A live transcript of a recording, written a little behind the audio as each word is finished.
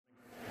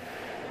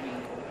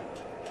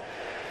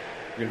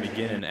We're going to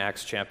begin in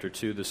Acts chapter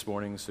 2 this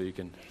morning, so you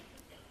can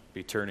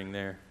be turning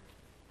there.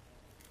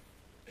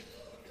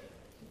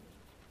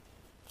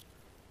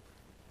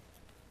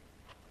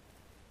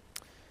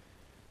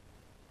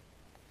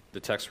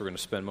 The text we're going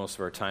to spend most of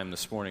our time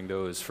this morning,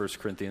 though, is 1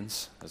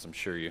 Corinthians, as I'm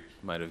sure you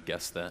might have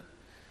guessed that.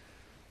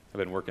 I've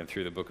been working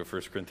through the book of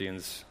 1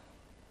 Corinthians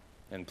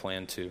and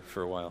plan to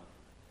for a while.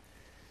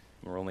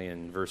 We're only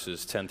in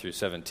verses 10 through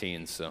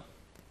 17, so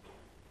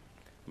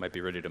might be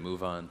ready to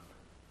move on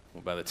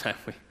by the time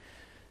we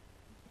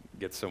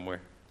get somewhere.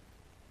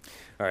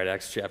 All right,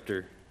 Acts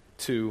chapter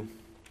 2.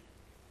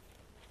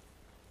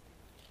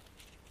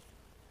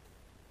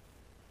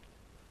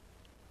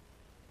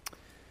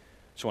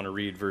 Just want to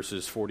read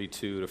verses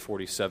 42 to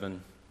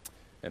 47,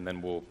 and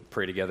then we'll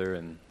pray together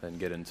and then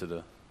get into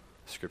the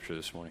scripture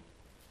this morning.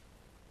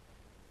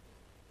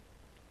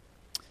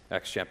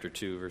 Acts chapter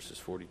 2, verses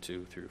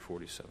 42 through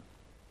 47.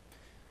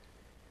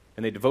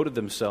 And they devoted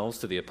themselves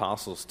to the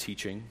apostles'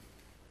 teaching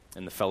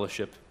and the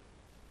fellowship,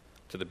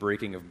 to the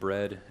breaking of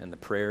bread and the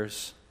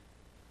prayers.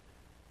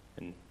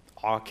 And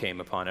awe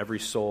came upon every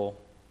soul,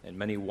 and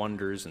many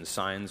wonders and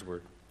signs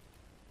were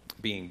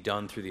being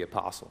done through the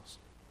apostles.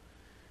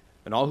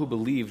 And all who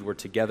believed were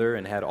together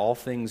and had all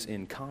things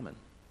in common.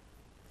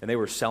 And they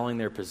were selling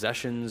their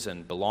possessions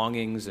and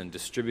belongings and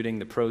distributing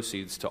the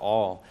proceeds to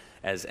all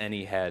as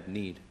any had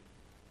need.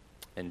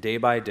 And day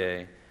by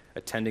day,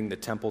 attending the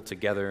temple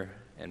together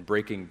and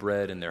breaking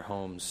bread in their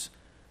homes,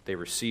 they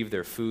received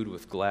their food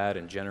with glad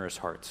and generous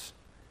hearts,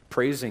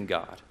 praising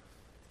God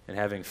and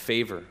having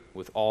favor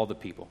with all the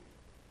people.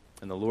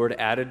 And the Lord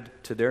added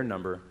to their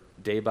number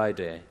day by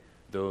day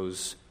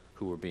those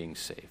who were being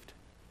saved.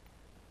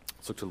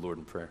 Let's look to the Lord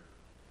in prayer.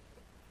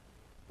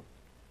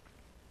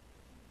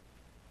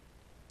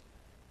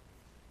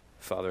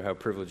 Father, how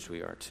privileged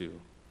we are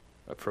to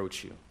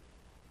approach you.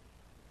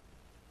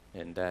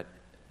 And that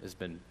has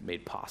been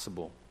made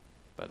possible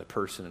by the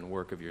person and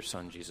work of your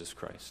Son, Jesus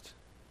Christ.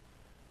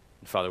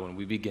 And Father, when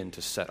we begin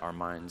to set our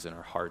minds and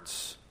our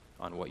hearts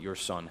on what your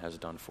Son has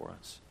done for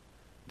us,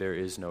 there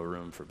is no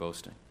room for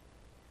boasting.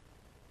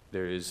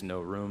 There is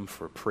no room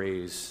for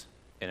praise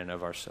in and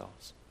of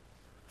ourselves.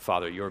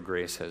 Father, your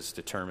grace has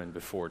determined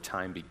before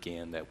time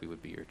began that we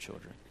would be your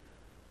children.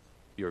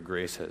 Your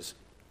grace has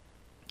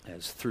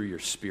through your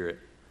Spirit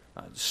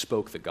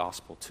spoke the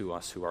gospel to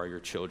us who are your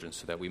children,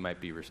 so that we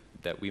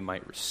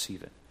might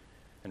receive it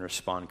and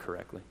respond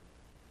correctly.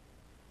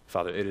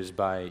 Father, it is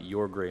by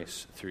your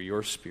grace, through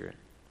your Spirit,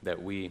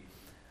 that we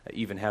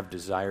even have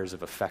desires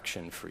of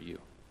affection for you,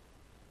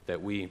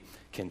 that we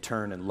can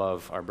turn and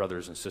love our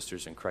brothers and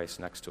sisters in Christ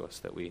next to us,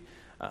 that we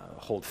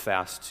hold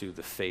fast to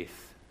the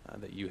faith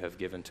that you have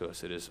given to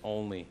us. It is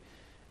only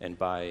and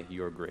by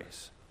your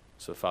grace.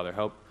 So, Father,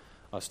 help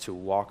us to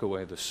walk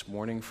away this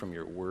morning from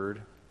your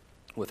word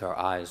with our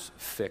eyes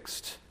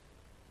fixed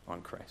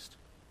on Christ.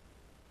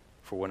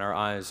 For when our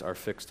eyes are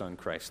fixed on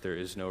Christ, there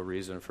is no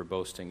reason for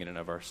boasting in and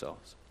of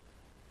ourselves,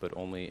 but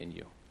only in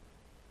you.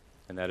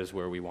 And that is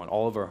where we want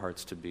all of our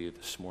hearts to be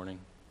this morning,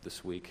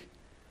 this week,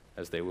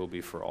 as they will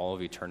be for all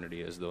of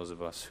eternity, as those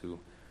of us who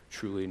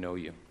truly know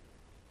you.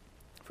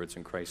 For it's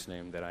in Christ's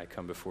name that I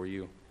come before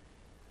you.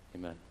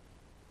 Amen.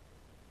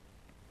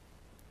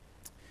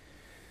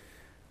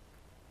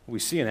 We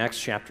see in Acts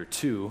chapter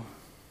 2,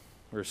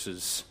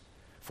 verses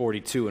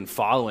 42 and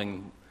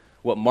following,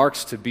 what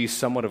marks to be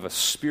somewhat of a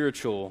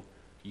spiritual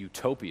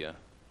utopia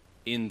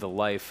in the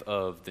life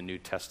of the New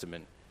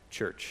Testament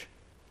church.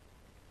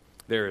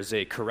 There is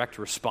a correct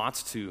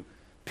response to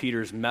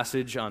Peter's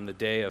message on the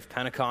day of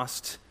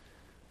Pentecost,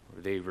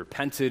 where they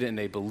repented and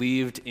they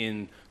believed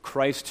in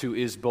Christ, who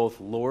is both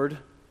Lord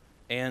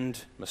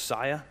and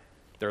Messiah.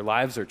 Their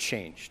lives are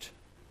changed.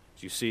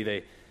 As you see,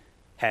 they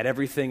had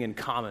everything in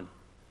common.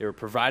 They were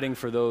providing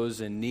for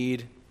those in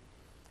need.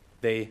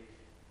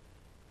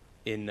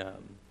 In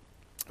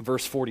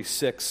verse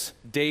 46,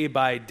 day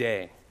by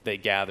day they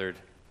gathered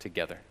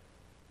together.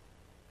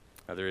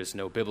 Now, there is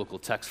no biblical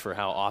text for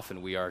how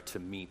often we are to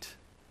meet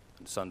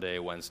on Sunday,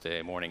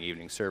 Wednesday, morning,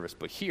 evening service.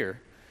 But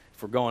here,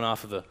 if we're going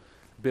off of the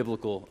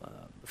biblical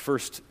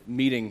first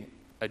meeting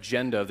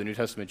agenda of the New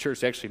Testament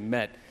church, they actually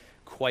met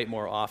quite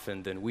more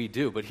often than we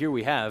do. But here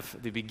we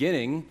have the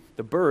beginning,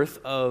 the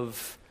birth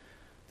of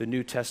the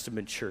New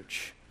Testament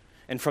church.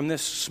 And from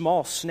this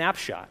small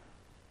snapshot,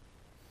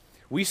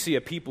 we see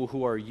a people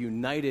who are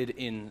united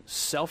in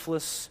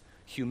selfless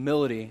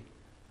humility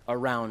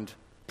around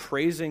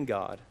praising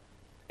God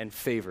and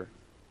favor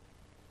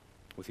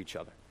with each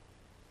other.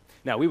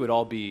 Now, we would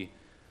all be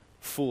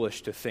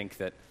foolish to think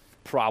that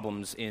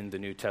problems in the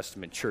New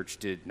Testament church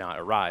did not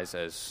arise,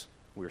 as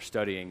we're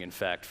studying, in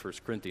fact, 1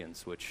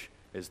 Corinthians, which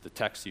is the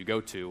text you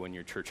go to when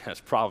your church has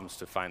problems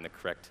to find the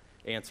correct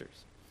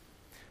answers.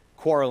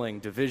 Quarreling,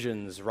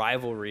 divisions,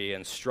 rivalry,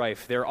 and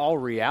strife, they're all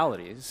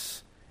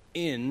realities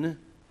in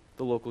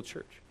the local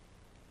church.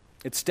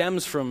 It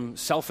stems from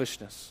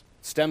selfishness.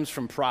 It stems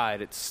from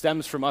pride. It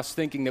stems from us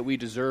thinking that we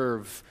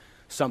deserve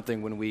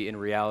something when we in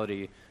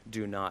reality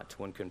do not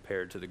when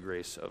compared to the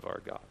grace of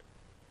our God.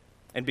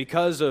 And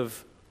because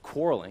of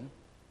quarreling,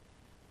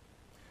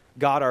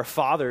 God our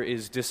Father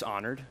is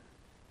dishonored.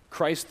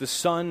 Christ the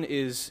Son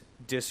is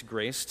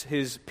disgraced.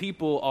 His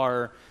people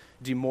are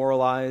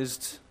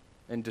demoralized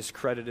and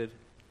discredited.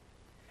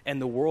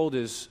 And the world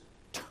is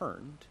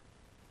turned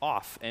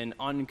off and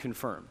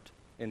unconfirmed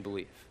in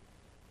belief.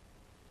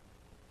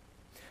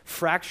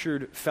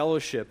 Fractured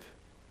fellowship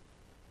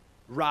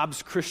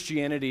robs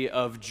Christianity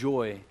of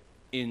joy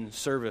in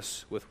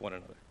service with one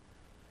another.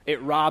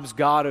 It robs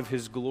God of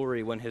his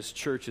glory when his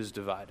church is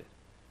divided.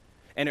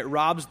 And it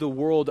robs the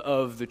world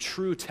of the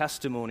true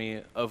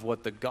testimony of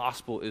what the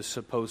gospel is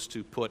supposed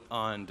to put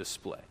on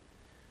display.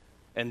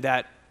 And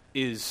that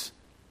is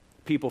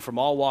people from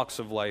all walks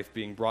of life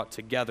being brought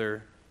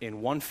together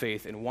in one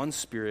faith, in one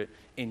spirit,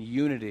 in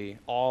unity,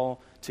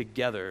 all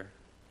together,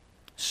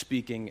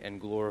 speaking and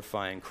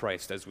glorifying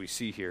Christ, as we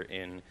see here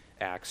in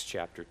Acts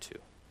chapter 2.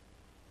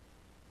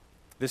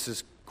 This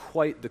is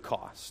quite the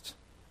cost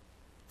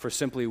for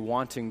simply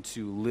wanting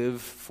to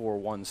live for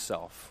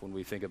oneself when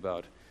we think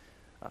about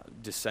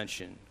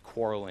dissension,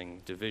 quarreling,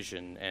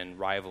 division, and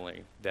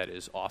rivalry that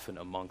is often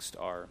amongst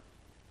our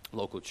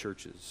local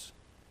churches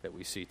that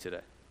we see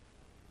today.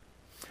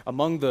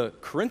 Among the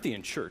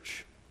Corinthian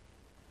church,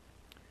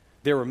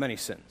 there were many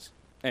sins,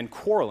 and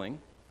quarreling,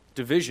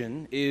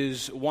 division,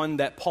 is one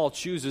that Paul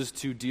chooses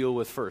to deal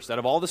with first. Out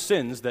of all the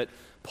sins that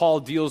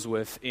Paul deals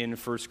with in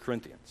 1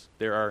 Corinthians,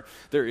 there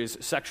is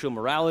sexual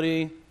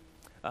morality,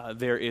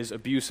 there is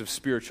abuse of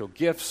spiritual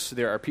gifts,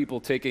 there are people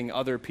taking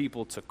other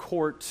people to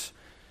court.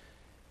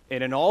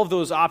 And in all of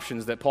those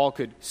options that Paul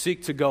could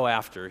seek to go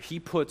after, he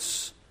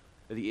puts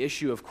the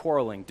issue of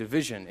quarreling,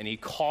 division, and he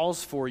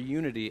calls for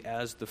unity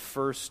as the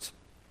first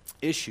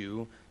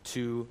issue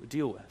to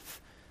deal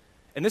with.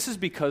 And this is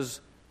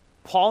because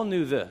Paul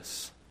knew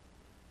this,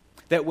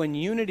 that when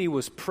unity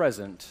was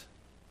present,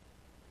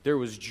 there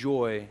was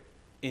joy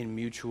in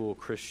mutual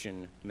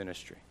Christian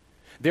ministry.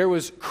 There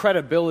was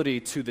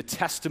credibility to the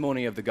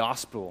testimony of the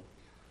gospel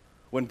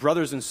when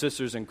brothers and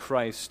sisters in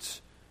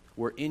Christ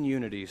were in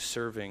unity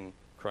serving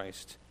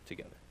Christ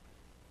together.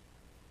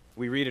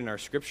 We read in our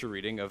scripture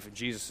reading of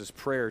Jesus'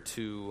 prayer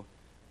to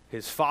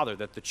his Father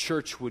that the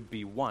church would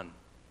be one.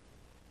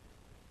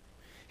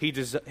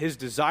 His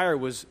desire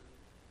was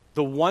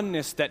the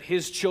oneness that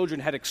his children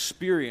had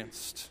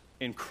experienced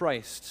in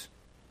Christ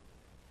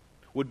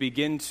would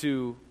begin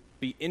to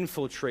be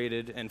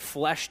infiltrated and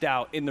fleshed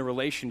out in the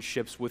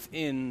relationships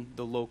within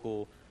the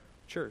local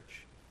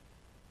church.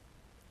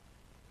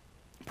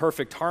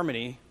 Perfect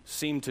harmony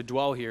seemed to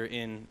dwell here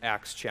in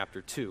Acts chapter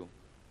 2.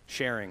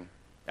 Sharing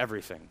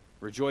everything,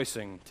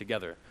 rejoicing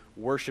together,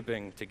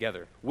 worshiping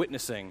together,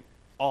 witnessing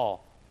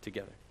all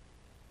together.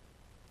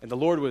 And the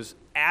Lord was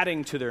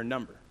adding to their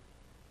number.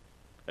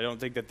 I don't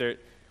think that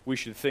we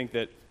should think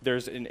that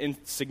there's an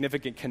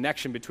insignificant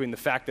connection between the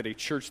fact that a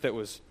church that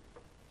was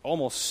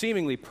almost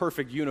seemingly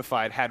perfect,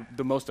 unified, had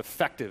the most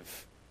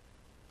effective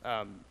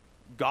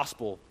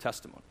gospel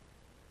testimony.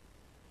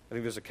 I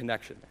think there's a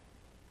connection there.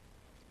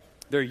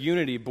 Their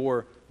unity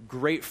bore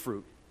great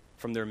fruit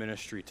from their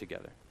ministry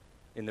together,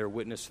 in their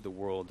witness to the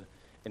world,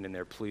 and in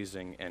their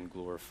pleasing and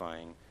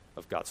glorifying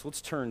of God. So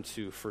let's turn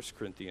to 1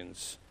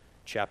 Corinthians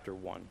chapter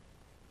 1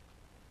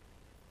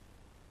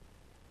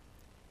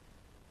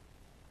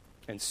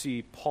 and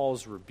see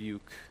Paul's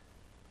rebuke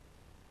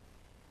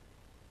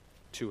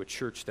to a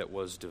church that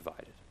was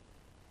divided.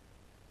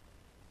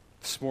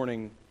 This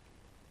morning,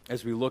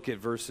 as we look at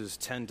verses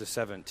 10 to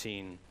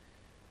 17, I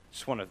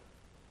just want to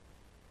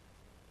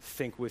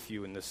think with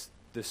you in this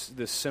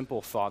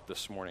simple thought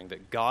this morning,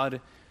 that God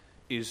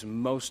is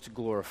most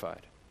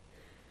glorified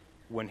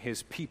when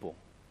his people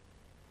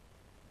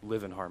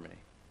live in harmony.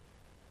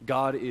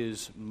 God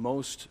is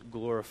most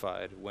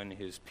glorified when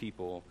his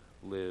people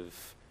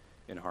live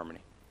in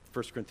harmony.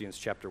 1 Corinthians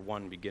chapter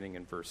 1, beginning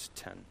in verse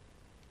 10.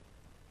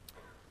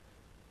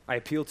 I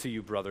appeal to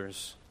you,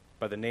 brothers,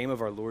 by the name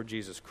of our Lord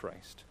Jesus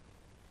Christ,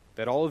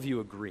 that all of you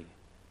agree,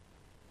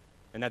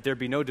 and that there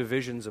be no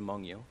divisions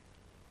among you,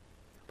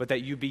 but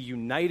that you be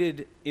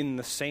united in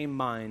the same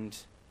mind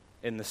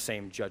and the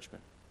same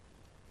judgment.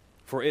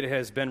 For it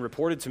has been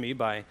reported to me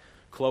by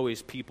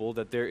Chloe's people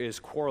that there is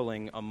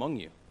quarreling among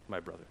you, my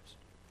brothers.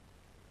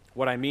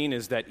 What I mean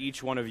is that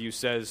each one of you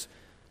says,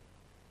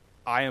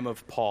 I am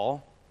of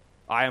Paul,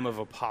 I am of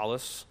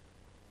Apollos,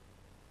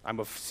 I'm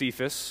of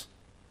Cephas,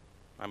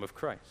 I'm of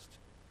Christ.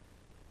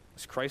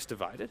 Is Christ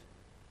divided?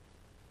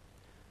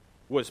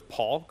 Was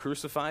Paul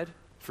crucified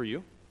for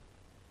you?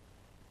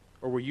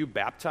 Or were you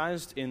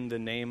baptized in the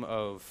name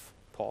of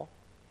Paul?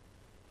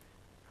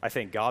 I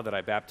thank God that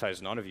I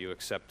baptized none of you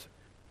except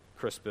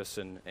Crispus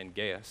and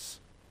Gaius,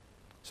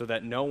 so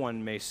that no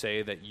one may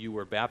say that you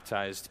were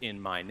baptized in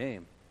my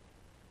name.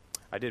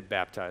 I did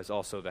baptize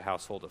also the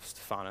household of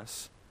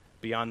Stephanas.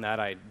 Beyond that,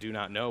 I do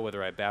not know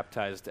whether I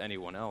baptized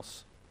anyone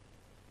else.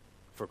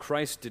 For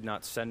Christ did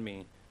not send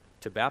me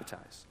to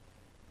baptize,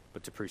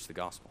 but to preach the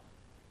gospel,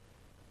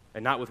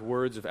 and not with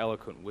words of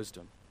eloquent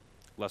wisdom,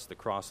 lest the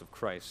cross of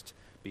Christ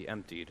be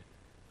emptied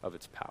of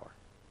its power.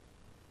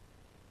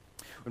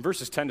 In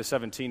verses 10 to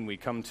 17, we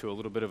come to a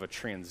little bit of a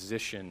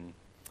transition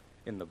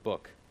in the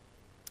book.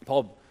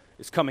 Paul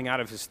is coming out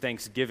of his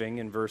thanksgiving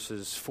in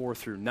verses 4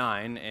 through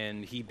 9,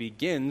 and he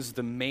begins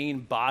the main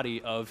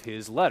body of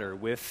his letter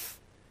with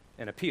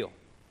an appeal.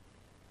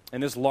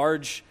 And this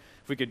large,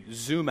 if we could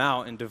zoom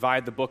out and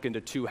divide the book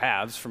into two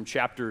halves, from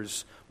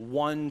chapters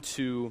 1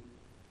 to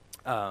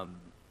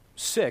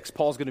 6,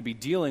 Paul's going to be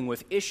dealing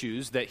with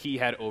issues that he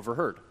had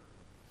overheard.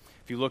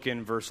 If you look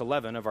in verse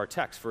 11 of our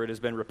text, for it has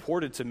been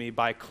reported to me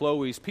by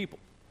Chloe's people.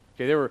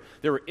 Okay,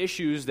 there were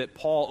issues that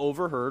Paul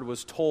overheard,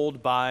 was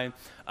told by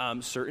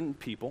certain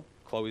people,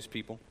 Chloe's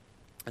people,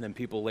 and then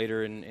people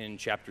later in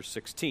chapter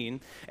 16.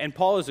 And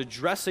Paul is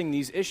addressing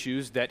these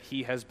issues that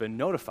he has been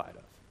notified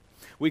of.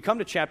 We come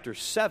to chapter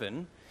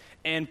 7,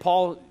 and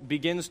Paul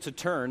begins to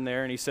turn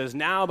there, and he says,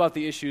 now about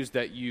the issues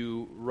that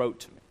you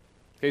wrote to me.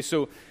 Okay,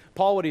 so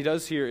Paul, what he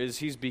does here is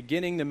he's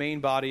beginning the main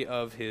body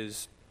of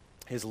his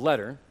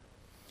letter,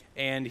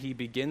 and he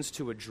begins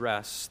to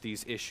address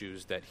these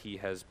issues that he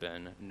has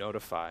been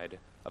notified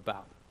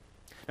about.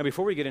 Now,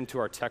 before we get into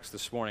our text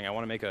this morning, I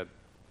want to make a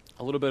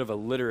little bit of a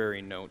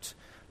literary note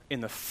in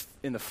the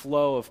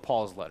flow of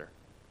Paul's letter.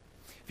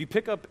 If you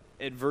pick up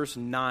at verse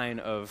 9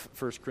 of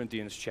 1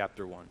 Corinthians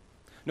chapter 1,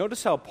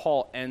 notice how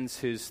Paul ends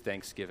his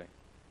thanksgiving.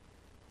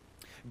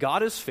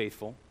 God is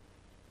faithful,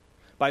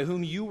 by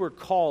whom you were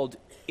called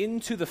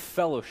into the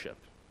fellowship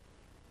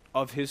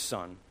of his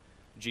Son,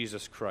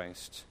 Jesus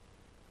Christ,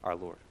 our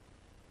Lord.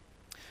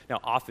 Now,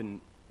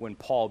 often when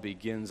Paul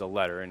begins a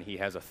letter and he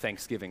has a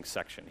thanksgiving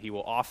section, he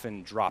will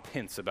often drop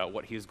hints about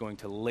what he is going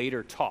to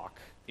later talk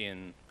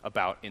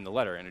about in the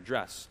letter and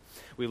address.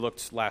 We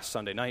looked last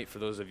Sunday night, for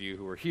those of you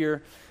who were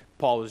here,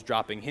 Paul was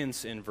dropping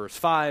hints in verse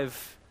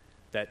 5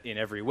 that in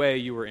every way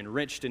you were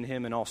enriched in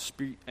him in all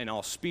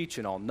speech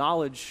and all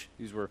knowledge.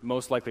 These were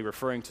most likely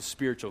referring to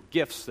spiritual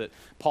gifts that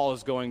Paul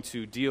is going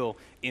to deal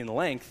in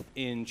length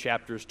in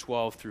chapters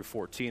 12 through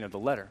 14 of the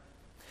letter.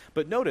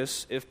 But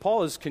notice, if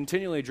Paul is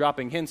continually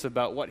dropping hints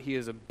about what he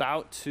is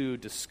about to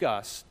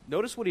discuss,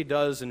 notice what he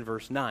does in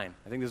verse 9.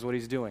 I think this is what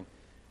he's doing.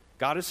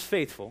 God is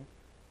faithful,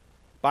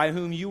 by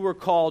whom you were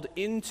called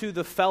into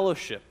the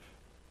fellowship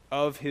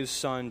of his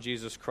Son,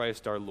 Jesus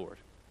Christ our Lord.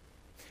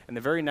 And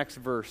the very next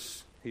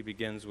verse, he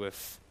begins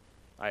with,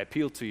 I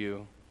appeal to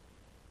you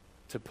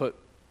to put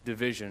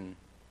division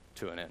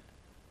to an end.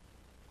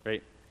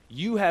 Right?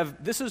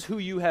 This is who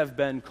you have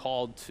been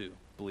called to.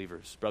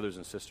 Believers, brothers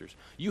and sisters.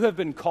 You have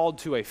been called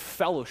to a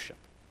fellowship.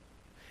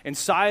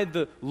 Inside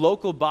the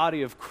local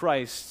body of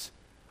Christ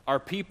are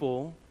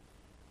people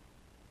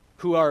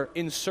who are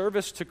in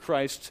service to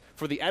Christ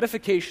for the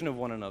edification of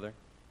one another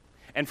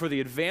and for the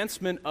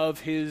advancement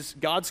of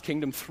God's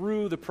kingdom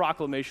through the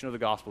proclamation of the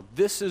gospel.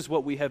 This is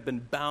what we have been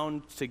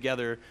bound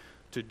together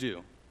to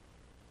do.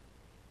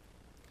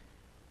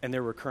 And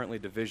there were currently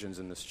divisions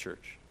in this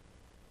church.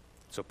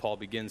 So Paul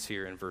begins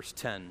here in verse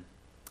 10,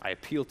 I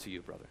appeal to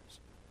you, brothers,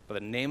 by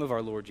the name of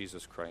our Lord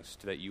Jesus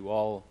Christ, that you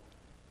all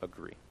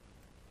agree.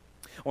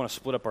 I want to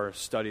split up our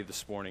study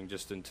this morning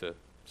just into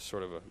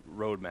sort of a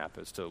roadmap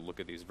as to look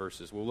at these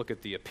verses. We'll look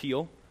at the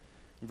appeal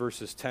in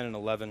verses 10 and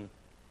 11.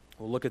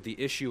 We'll look at the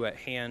issue at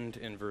hand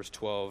in verse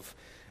 12.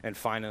 And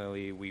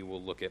finally, we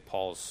will look at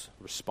Paul's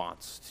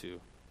response to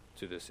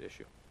this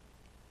issue.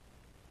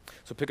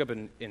 So pick up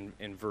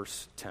in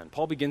verse 10.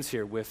 Paul begins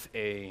here with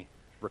a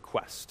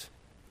request.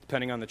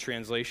 Depending on the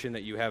translation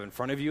that you have in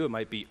front of you, it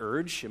might be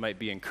urge, it might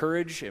be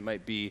encourage, it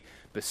might be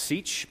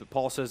beseech. But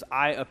Paul says,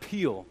 I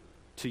appeal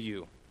to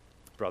you,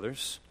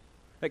 brothers.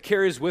 That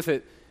carries with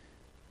it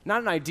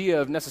not an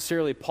idea of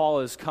necessarily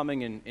Paul is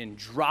coming and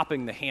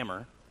dropping the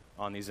hammer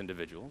on these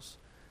individuals,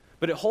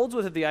 but it holds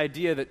with it the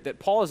idea that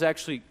Paul is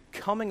actually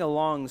coming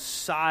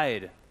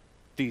alongside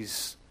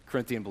these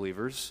Corinthian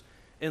believers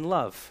in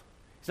love.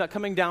 He's not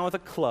coming down with a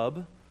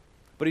club,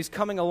 but he's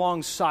coming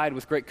alongside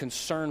with great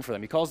concern for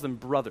them. He calls them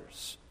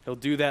brothers. He'll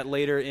do that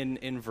later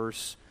in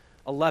verse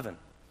 11. And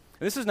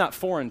this is not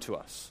foreign to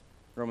us.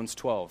 Romans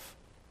 12,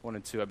 1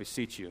 and 2, I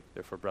beseech you,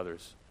 therefore,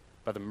 brothers,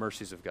 by the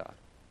mercies of God.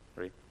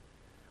 Right?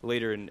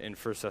 Later in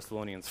 1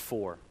 Thessalonians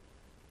 4,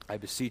 I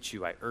beseech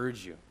you, I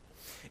urge you.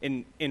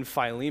 In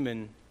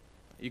Philemon,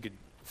 you could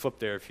flip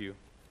there if you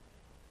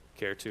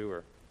care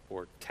to,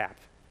 or tap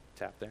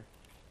there.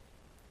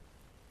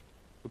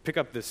 We pick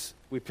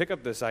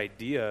up this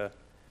idea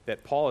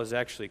that Paul is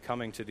actually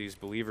coming to these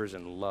believers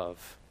in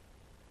love.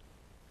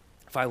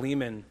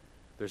 Philemon,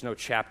 there's no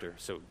chapter,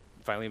 so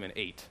Philemon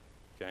 8,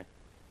 okay?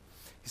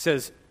 He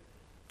says,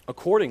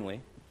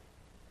 accordingly,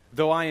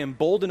 though I am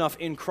bold enough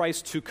in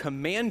Christ to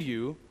command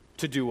you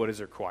to do what is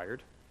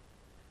required,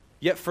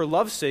 yet for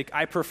love's sake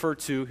I prefer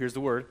to, here's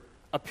the word,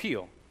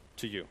 appeal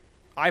to you.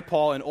 I,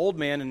 Paul, an old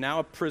man and now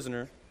a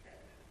prisoner,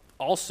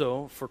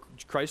 also for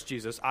Christ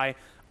Jesus, I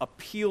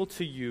appeal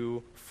to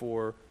you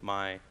for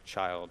my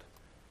child,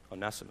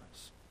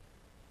 Onesimus.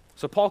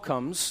 So Paul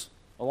comes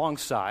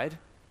alongside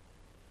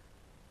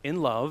in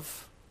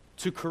love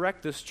to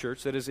correct this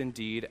church that is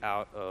indeed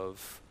out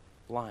of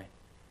line.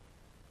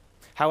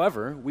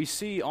 However, we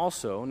see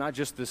also not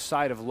just this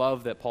side of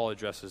love that Paul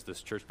addresses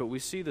this church, but we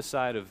see the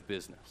side of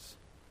business.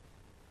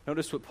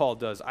 Notice what Paul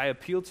does. I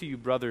appeal to you,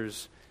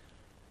 brothers,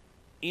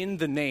 in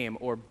the name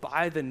or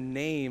by the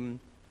name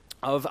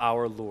of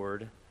our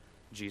Lord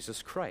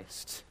Jesus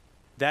Christ.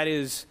 That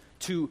is,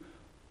 to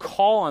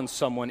call on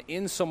someone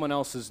in someone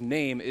else's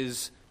name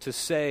is to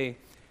say,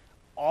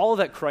 all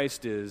that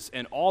Christ is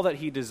and all that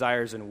he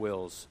desires and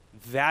wills,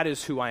 that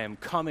is who I am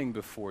coming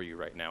before you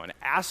right now and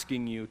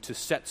asking you to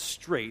set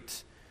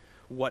straight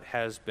what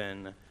has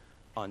been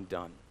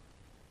undone.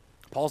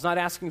 Paul's not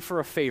asking for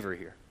a favor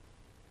here.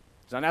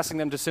 He's not asking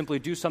them to simply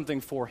do something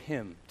for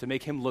him, to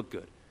make him look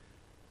good.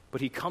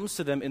 But he comes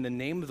to them in the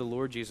name of the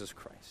Lord Jesus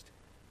Christ.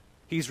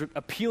 He's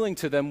appealing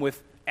to them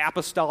with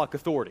apostolic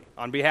authority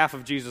on behalf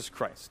of Jesus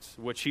Christ,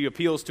 which he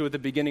appeals to at the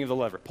beginning of the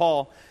letter.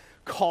 Paul,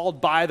 called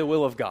by the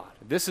will of God.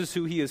 This is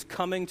who he is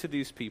coming to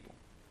these people.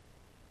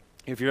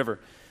 If you've ever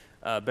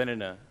been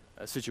in a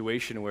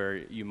situation where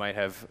you might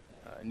have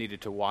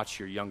needed to watch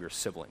your younger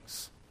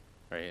siblings,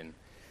 right, and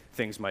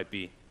things might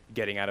be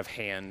getting out of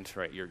hand,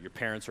 right? Your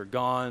parents are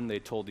gone. They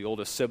told the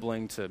oldest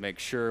sibling to make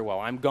sure while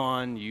I'm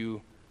gone,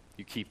 you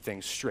keep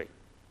things straight,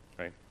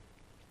 right?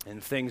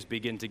 And things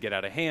begin to get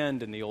out of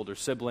hand, and the older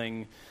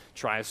sibling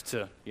tries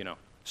to,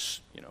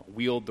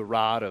 wield the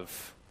rod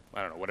of,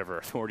 I don't know, whatever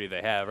authority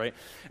they have, right?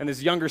 And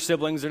these younger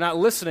siblings are not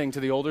listening to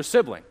the older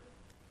sibling,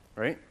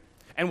 right?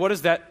 And what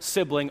does that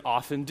sibling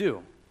often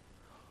do?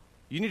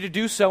 You need to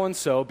do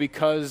so-and-so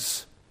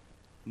because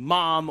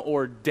mom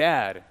or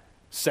dad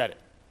said it,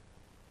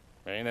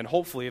 right? And then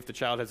hopefully if the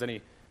child has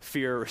any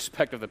fear or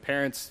respect of the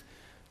parents,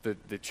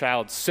 the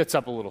child sits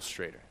up a little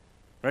straighter,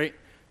 right?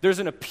 There's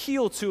an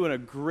appeal to a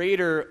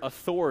greater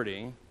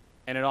authority,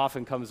 and it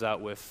often comes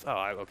out with,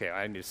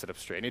 I need to sit up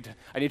straight.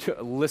 I need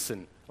to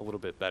listen a little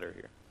bit better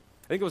here.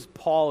 I think what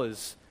Paul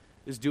is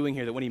doing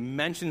here, that when he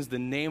mentions the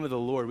name of the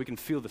Lord, we can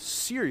feel the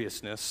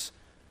seriousness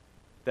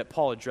that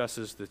Paul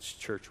addresses the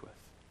church with.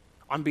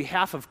 On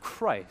behalf of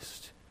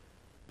Christ,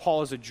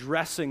 Paul is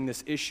addressing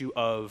this issue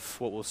of,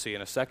 what we'll see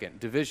in a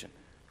second, division,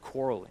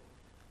 quarreling.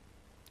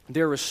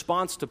 Their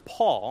response to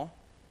Paul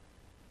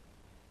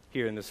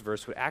here in this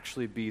verse would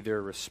actually be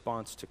their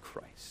response to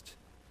Christ.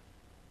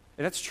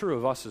 And that's true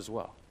of us as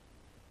well,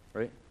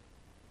 right?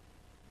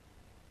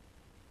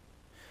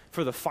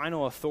 For the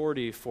final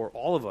authority for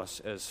all of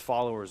us as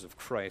followers of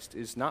Christ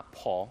is not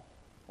Paul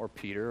or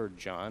Peter or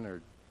John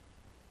or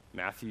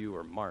Matthew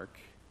or Mark.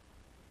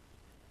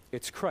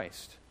 It's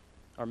Christ,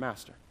 our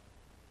master.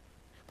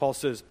 Paul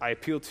says, I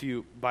appeal to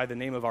you by the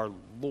name of our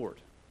Lord.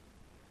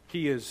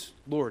 He is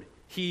Lord.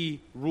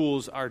 He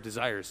rules our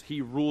desires.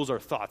 He rules our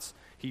thoughts.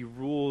 He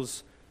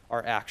rules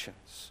our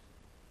actions.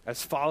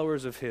 As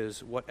followers of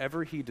his,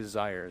 whatever he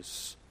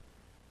desires,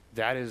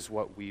 that is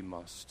what we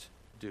must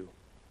do.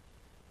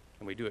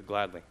 And we do it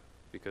gladly,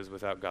 because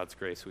without God's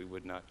grace, we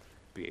would not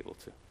be able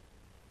to.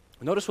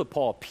 Notice what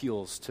Paul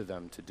appeals to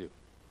them to do.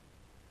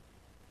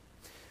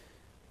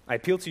 I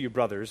appeal to you,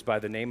 brothers, by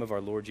the name of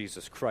our Lord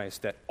Jesus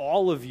Christ, that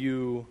all of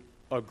you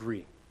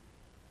agree.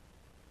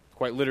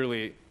 Quite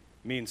literally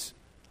means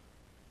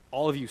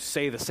all of you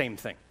say the same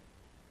thing.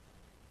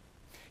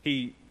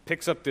 He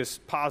picks up this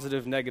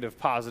positive, negative,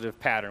 positive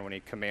pattern when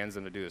he commands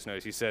them to do this.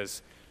 Notice he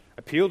says,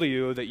 appeal to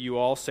you that you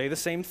all say the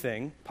same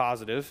thing,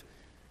 positive,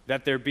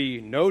 that there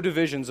be no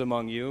divisions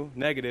among you,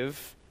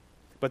 negative,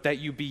 but that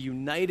you be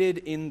united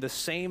in the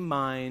same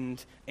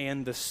mind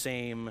and the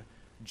same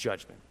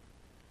judgment.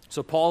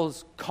 So Paul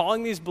is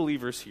calling these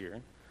believers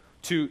here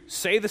to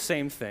say the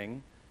same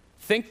thing,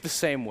 think the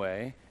same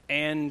way,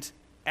 and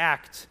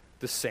act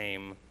the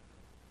same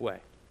way.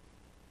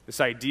 This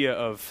idea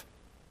of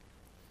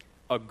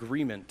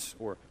agreement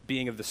or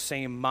being of the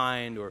same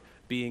mind or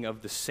being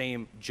of the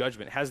same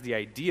judgment has the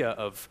idea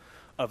of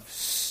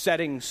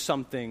setting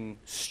something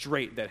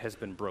straight that has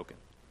been broken.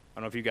 I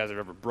don't know if you guys have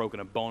ever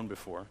broken a bone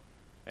before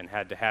and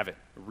had to have it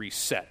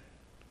reset.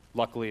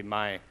 Luckily,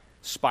 my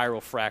spiral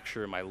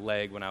fracture in my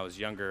leg when I was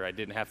younger, I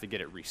didn't have to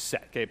get it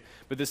reset. Okay?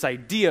 But this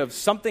idea of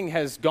something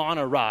has gone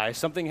awry,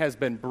 something has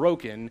been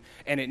broken,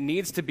 and it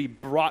needs to be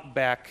brought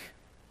back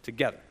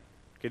together.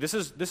 Okay, this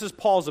is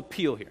Paul's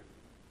appeal here,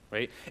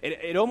 right?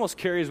 It almost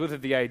carries with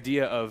it the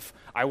idea of,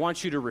 I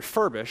want you to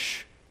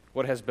refurbish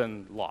what has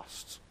been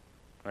lost,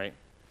 right?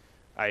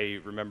 I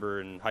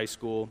remember in high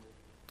school,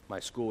 my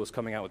school was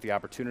coming out with the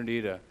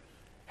opportunity to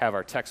have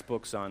our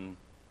textbooks on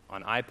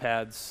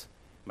iPads.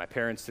 My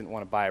parents didn't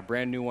want to buy a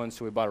brand new one,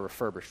 so we bought a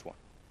refurbished one,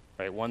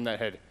 right? One that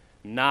had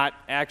not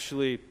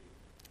actually,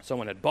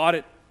 someone had bought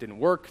it, didn't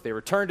work, they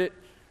returned it.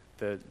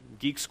 The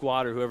Geek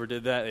Squad or whoever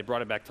did that, they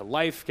brought it back to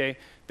life, okay?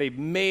 They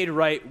made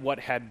right what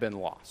had been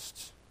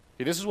lost.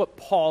 Okay, this is what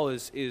Paul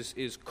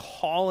is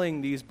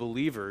calling these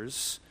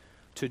believers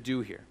to do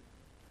here.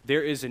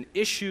 There is an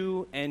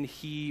issue, and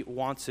he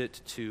wants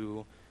it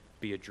to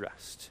be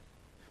addressed.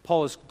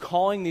 Paul is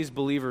calling these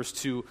believers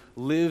to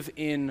live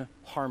in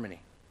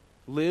harmony,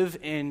 live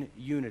in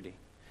unity,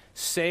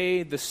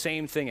 say the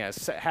same thing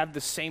as, have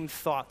the same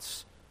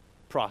thoughts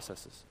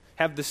processes,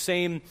 have the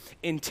same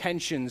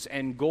intentions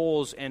and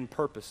goals and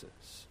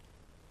purposes.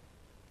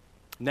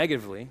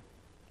 Negatively,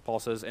 Paul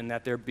says, and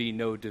that there be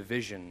no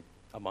division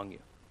among you.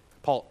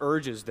 Paul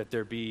urges that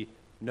there be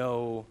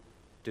no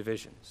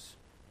divisions.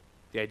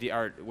 The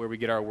idea, where we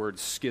get our word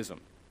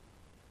schism.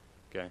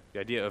 Okay? The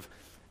idea of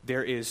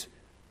there is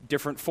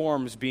different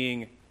camps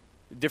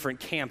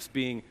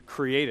being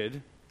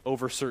created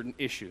over certain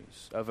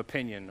issues of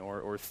opinion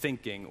or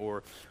thinking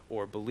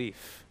or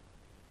belief.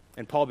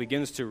 And Paul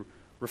begins to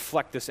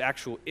reflect this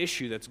actual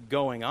issue that's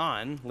going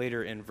on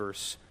later in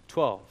verse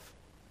 12.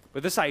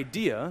 But this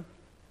idea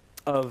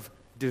of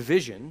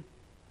division,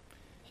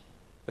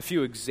 a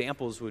few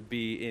examples would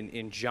be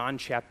in John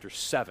chapter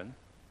 7,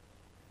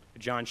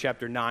 John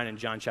chapter 9, and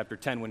John chapter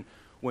 10,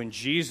 when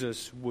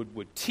Jesus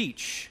would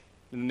teach,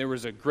 and there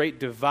was a great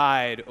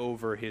divide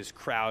over his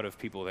crowd of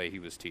people that he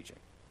was teaching.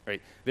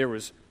 Right? There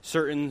was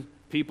certain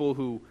people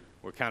who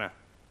were kind of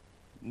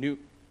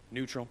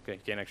neutral. Okay, you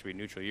can't actually be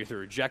neutral. You're either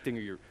rejecting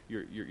or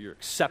you're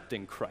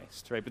accepting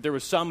Christ. Right? But there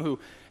was some who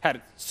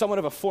had somewhat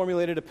of a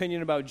formulated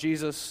opinion about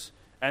Jesus,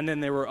 and then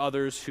there were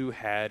others who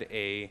had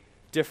a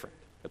different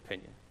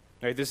opinion.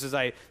 Right? This is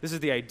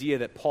the idea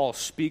that Paul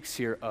speaks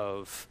here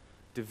of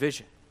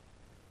division.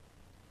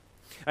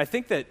 I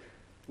think that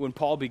when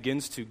Paul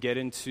begins to get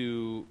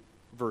into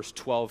verse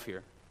 12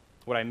 here,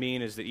 what I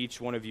mean is that each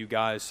one of you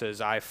guys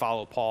says, I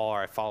follow Paul,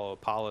 or I follow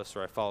Apollos,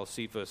 or I follow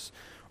Cephas,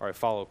 or I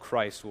follow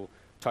Christ. We'll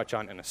touch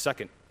on in a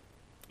second.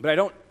 But I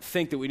don't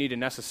think that we need to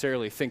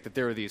necessarily think that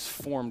there are these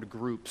formed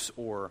groups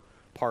or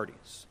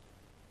parties,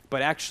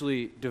 but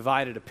actually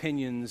divided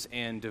opinions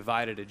and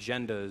divided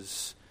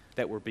agendas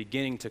that were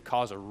beginning to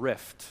cause a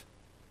rift,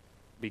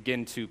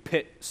 begin to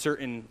pit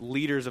certain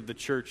leaders of the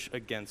church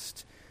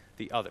against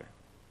the other,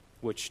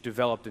 which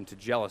developed into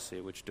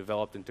jealousy, which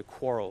developed into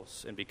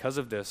quarrels. And because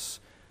of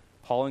this,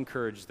 Paul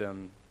encouraged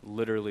them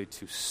literally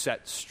to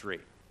set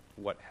straight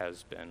what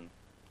has been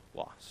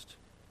lost.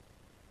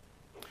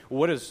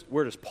 Where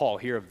does Paul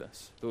hear of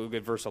this? Look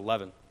at verse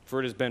 11. For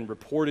it has been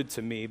reported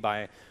to me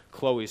by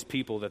Chloe's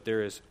people that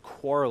there is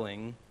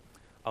quarreling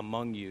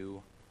among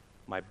you,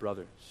 my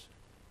brothers.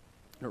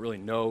 I don't really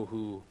know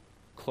who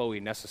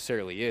Chloe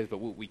necessarily is, but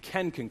what we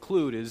can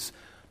conclude is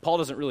Paul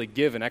doesn't really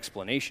give an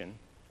explanation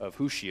of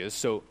who she is,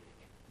 so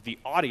the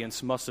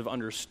audience must have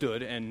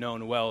understood and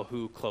known well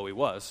who Chloe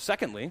was.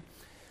 Secondly,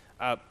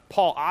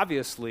 Paul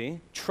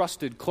obviously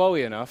trusted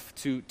Chloe enough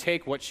to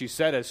take what she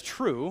said as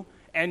true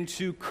and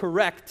to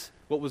correct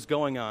what was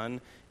going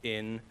on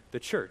in the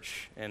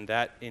church, and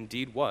that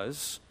indeed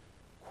was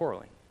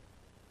quarreling.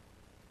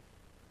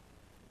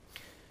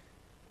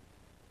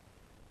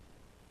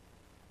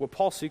 What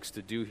Paul seeks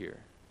to do here,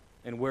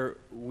 and where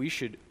we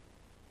should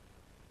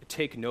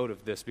take note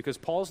of this, because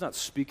Paul is not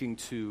speaking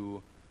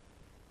to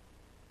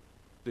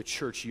the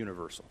church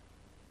universal.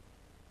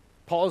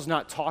 Paul is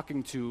not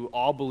talking to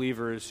all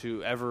believers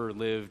who ever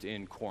lived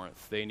in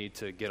Corinth. They need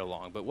to get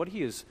along. But what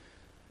he is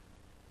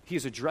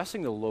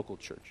addressing the local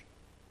church.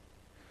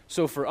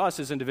 So for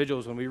us as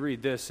individuals, when we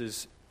read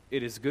this,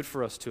 it is good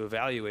for us to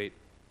evaluate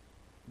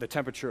the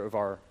temperature of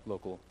our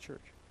local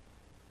church.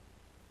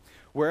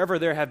 Wherever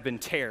there have been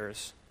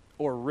tears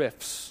or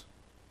rifts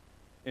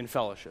in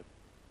fellowship,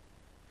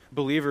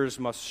 believers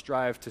must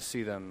strive to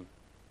see them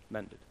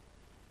mended.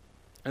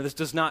 And this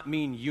does not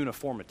mean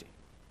uniformity.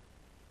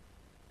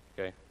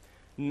 Okay?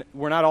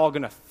 We're not all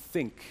going to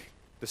think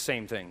the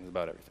same things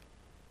about everything.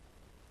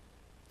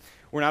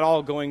 We're not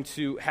all going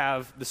to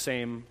have the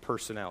same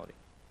personality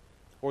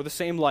or the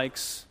same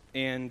likes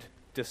and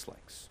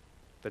dislikes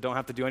that don't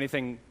have to do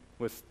anything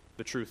with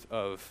the truth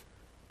of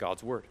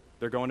God's word.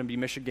 They're going to be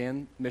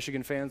Michigan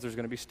fans. There's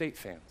going to be State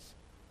fans.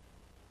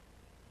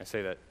 I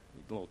say that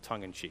a little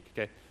tongue-in-cheek,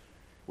 okay?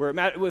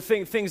 With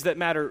things that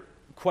matter,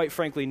 quite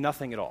frankly,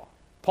 nothing at all.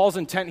 Paul's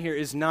intent here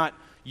is not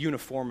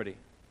uniformity.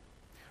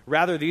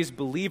 Rather, these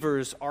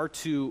believers are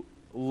to,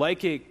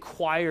 like a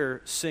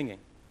choir singing,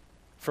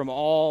 from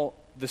all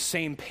the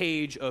same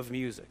page of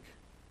music,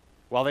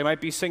 while they might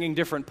be singing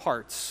different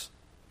parts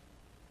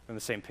on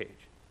the same page.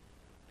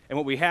 And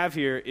what we have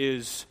here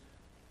is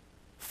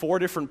 4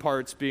 different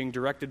parts being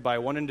directed by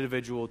one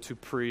individual to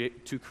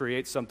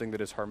create something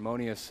that is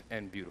harmonious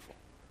and beautiful.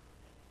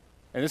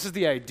 And this is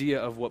the idea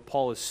of what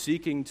Paul is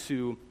seeking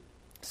to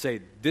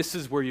say, this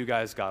is where you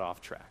guys got off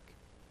track.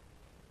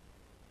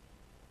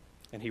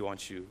 And he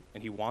wants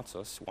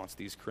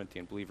these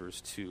Corinthian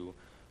believers to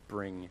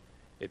bring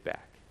it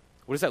back.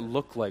 What does that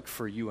look like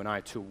for you and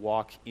I to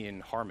walk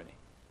in harmony?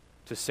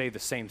 To say the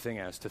same thing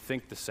as, to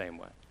think the same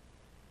way,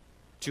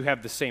 to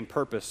have the same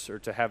purpose or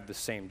to have the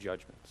same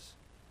judgments.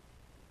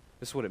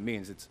 This is what it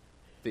means. It's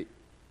that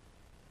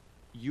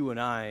you and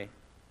I,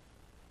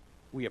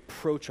 we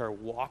approach our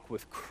walk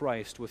with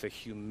Christ with a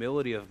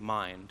humility of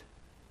mind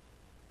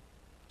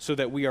so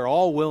that we are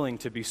all willing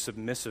to be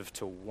submissive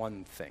to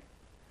one thing.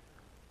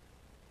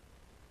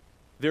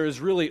 There is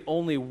really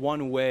only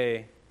one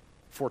way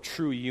for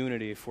true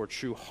unity, for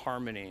true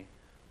harmony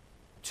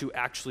to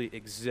actually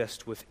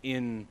exist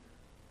within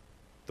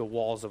the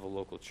walls of a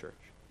local church.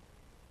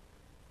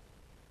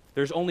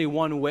 There's only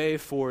one way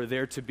for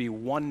there to be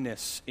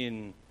oneness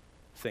in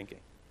thinking,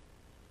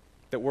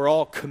 that we're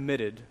all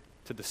committed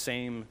to the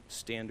same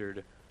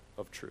standard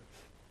of truth.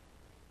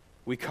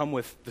 We come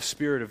with the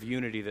spirit of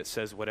unity that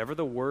says whatever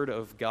the Word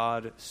of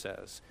God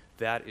says,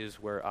 that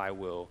is where I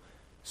will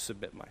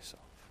submit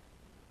myself.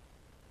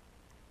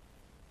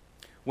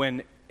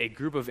 When a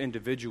group of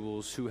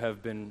individuals who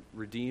have been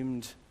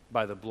redeemed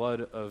by the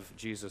blood of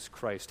Jesus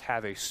Christ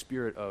have a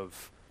spirit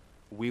of,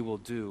 we will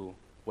do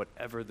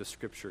whatever the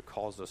Scripture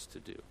calls us to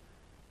do,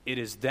 it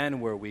is then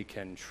where we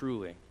can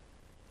truly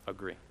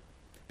agree,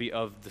 be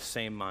of the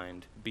same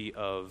mind, be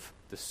of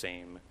the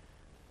same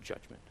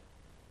judgment.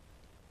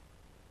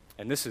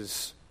 And this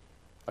is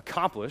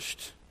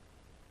accomplished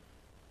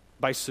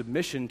by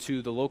submission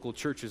to the local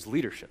church's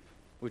leadership,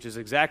 which is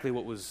exactly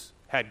what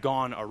had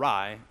gone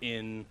awry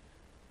in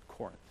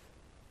Corinth.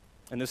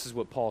 And this is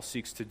what Paul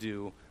seeks to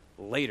do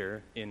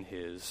later in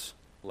his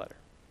letter.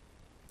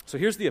 So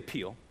here's the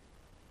appeal: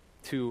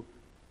 to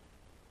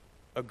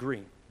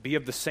agree, be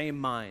of the same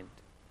mind,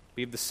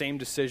 be of the same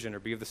decision, or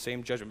be of the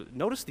same judgment. But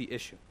notice the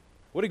issue.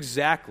 What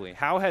exactly?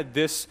 How had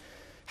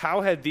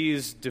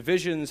these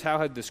divisions, how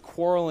had this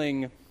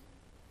quarreling,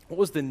 what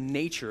was the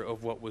nature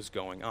of what was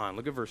going on?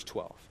 Look at verse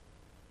 12.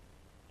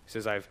 He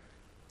says,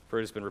 for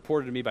it has been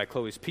reported to me by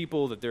Chloe's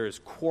people that there is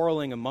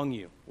quarreling among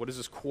you. What is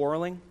this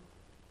quarreling?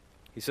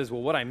 He says,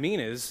 well, what I mean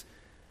is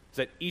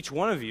that each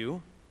one of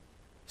you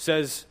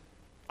says,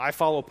 I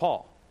follow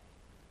Paul,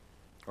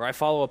 or I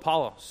follow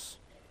Apollos,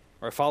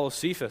 or I follow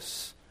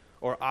Cephas,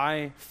 or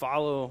I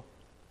follow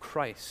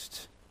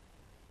Christ.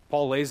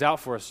 Paul lays out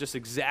for us just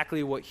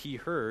exactly what he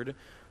heard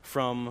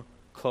from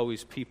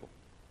Chloe's people.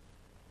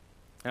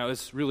 Now,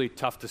 it's really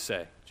tough to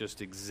say. I'm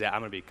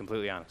going to be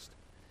completely honest.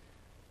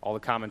 All the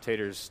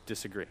commentators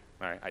disagree.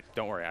 All right,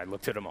 don't worry, I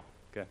looked at them all.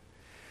 Okay,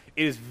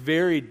 it is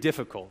very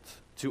difficult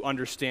to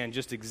understand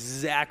just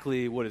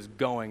exactly what is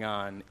going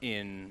on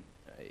in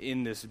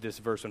this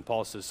verse when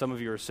Paul says, some of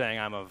you are saying,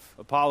 I'm of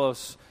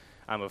Apollos,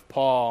 I'm of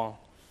Paul,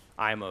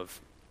 I'm of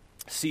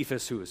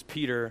Cephas, who is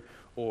Peter,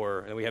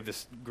 and we have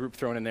this group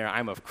thrown in there,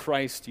 I'm of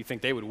Christ. You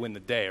think they would win the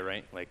day,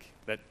 right? Like,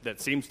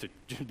 that seems to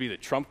be the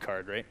trump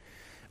card, right?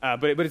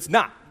 But it's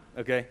not,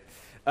 okay?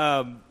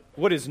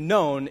 What is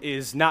known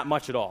is not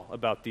much at all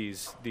about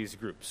these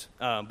groups.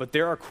 But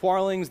there are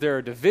quarrelings, there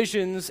are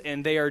divisions,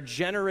 and they are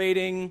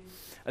generated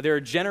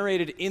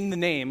in the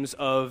names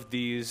of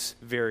these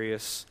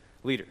various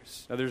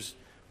leaders. Now, there's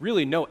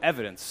really no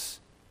evidence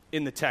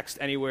in the text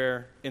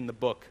anywhere in the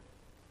book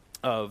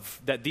of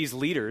that these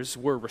leaders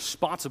were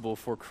responsible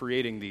for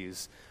creating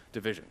these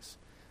divisions.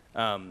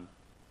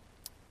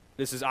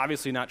 This is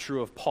obviously not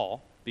true of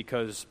Paul,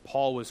 because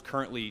Paul was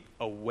currently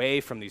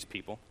away from these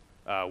people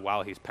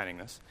while he's penning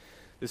this.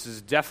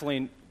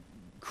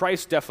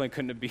 Christ definitely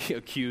couldn't be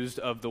accused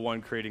of the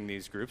one creating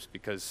these groups,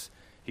 because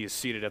he is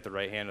seated at the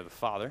right hand of the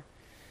Father.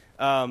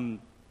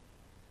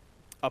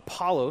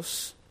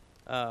 Apollos,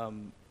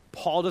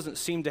 Paul doesn't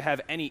seem to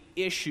have any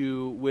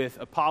issue with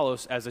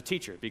Apollos as a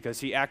teacher, because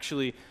he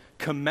actually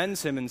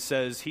commends him and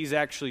says he's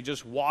actually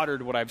just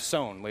watered what I've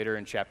sown later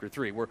in chapter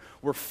 3.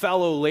 We're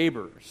fellow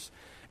laborers.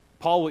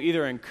 Paul will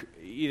either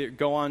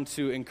go on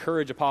to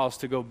encourage Apollos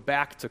to go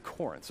back to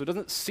Corinth. So it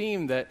doesn't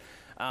seem that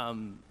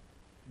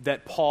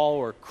Paul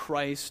or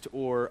Christ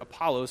or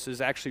Apollos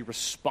is actually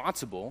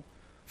responsible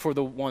for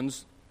the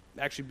ones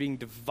actually being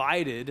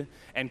divided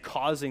and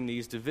causing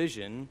these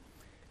division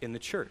in the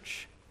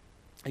church.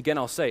 Again,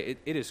 I'll say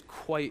it is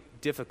quite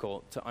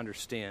difficult to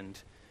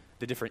understand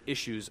the different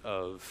issues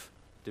of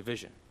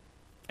division.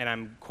 And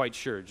I'm quite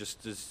sure,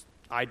 just as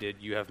I did,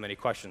 you have many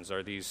questions.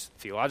 Are these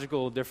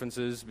theological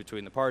differences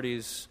between the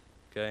parties?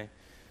 Okay.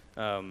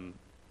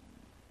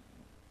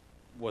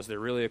 Was there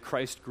really a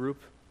Christ group?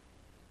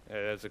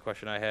 That's a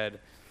question I had.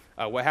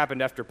 What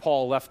happened after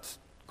Paul left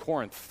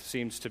Corinth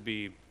seems to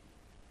be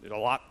a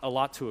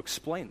lot to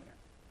explain there.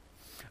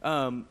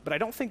 But I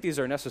don't think these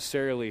are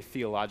necessarily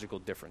theological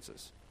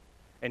differences.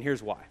 And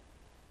here's why.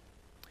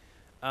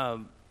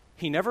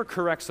 He never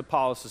corrects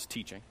Apollos'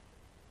 teaching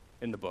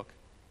in the book.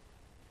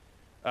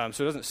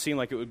 So it doesn't seem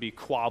like it would be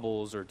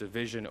quabbles or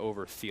division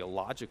over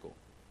theological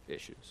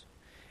issues.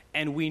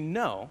 And we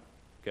know,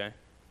 okay,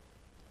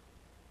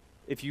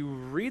 if you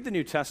read the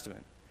New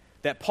Testament,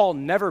 that Paul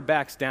never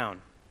backs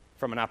down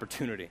from an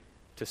opportunity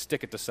to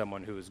stick it to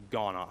someone who has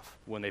gone off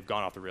when they've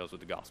gone off the rails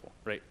with the gospel,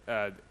 right?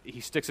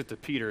 He sticks it to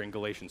Peter in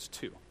Galatians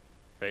 2,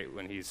 right,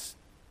 when he's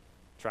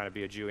trying to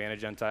be a Jew and a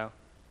Gentile,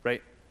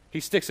 right?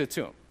 He sticks it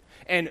to him.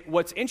 And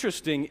what's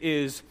interesting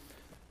is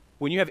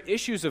when you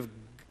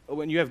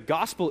have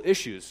gospel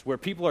issues where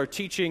people are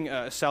teaching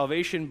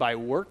salvation by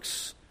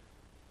works,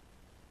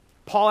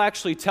 Paul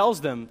actually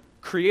tells them,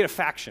 create a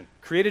faction,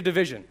 create a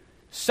division,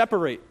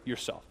 separate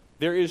yourself.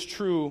 There is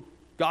true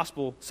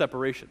gospel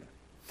separation there.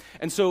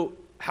 And so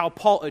how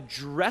Paul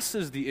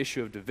addresses the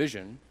issue of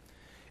division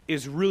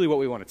is really what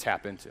we want to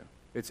tap into.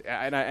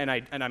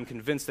 And I'm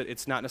convinced that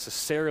it's not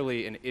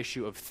necessarily an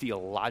issue of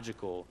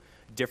theological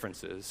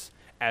differences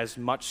as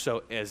much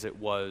so as it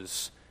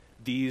was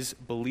these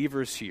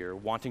believers here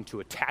wanting to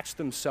attach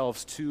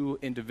themselves to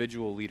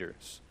individual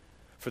leaders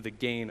for the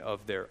gain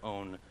of their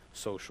own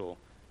social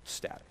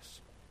status.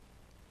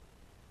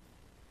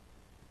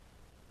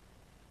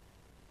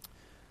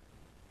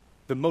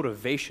 The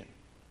motivation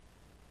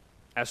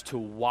as to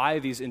why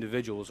these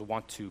individuals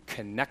want to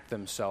connect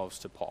themselves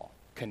to Paul,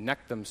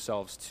 connect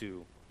themselves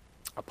to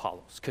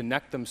Apollos,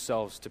 connect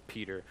themselves to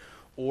Peter,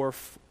 or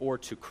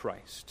to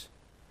Christ.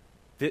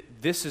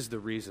 This is the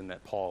reason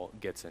that Paul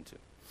gets into.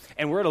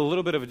 And we're at a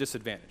little bit of a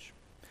disadvantage,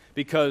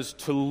 because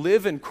to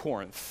live in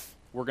Corinth,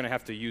 we're going to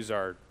have to use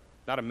our,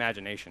 not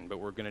imagination, but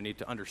we're going to need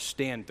to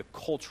understand the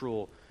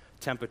cultural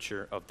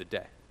temperature of the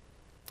day.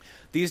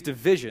 These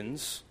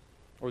divisions,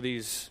 or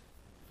these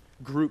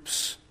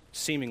groups,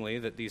 seemingly,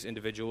 that these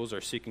individuals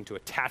are seeking to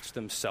attach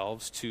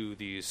themselves to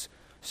these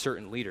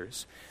certain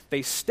leaders,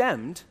 they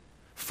stemmed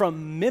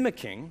from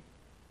mimicking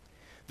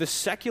the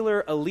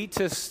secular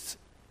elitist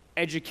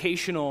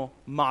educational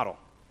model.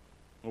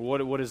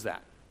 What is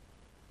that?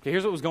 Okay,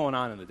 here's what was going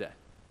on in the day.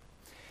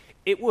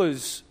 It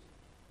was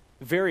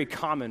very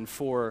common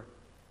for,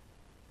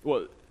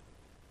 well,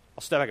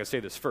 I'll step back and say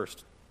this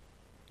first.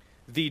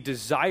 The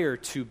desire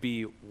to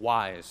be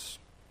wise,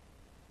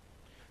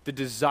 the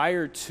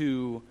desire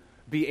to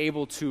be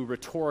able to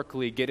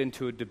rhetorically get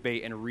into a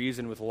debate and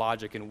reason with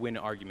logic and win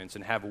arguments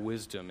and have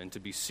wisdom and to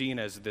be seen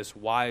as this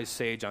wise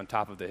sage on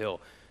top of the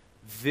hill.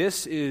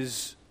 This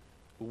is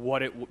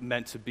what it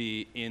meant to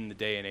be in the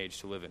day and age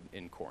to live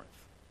in Corinth.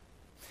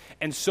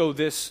 And so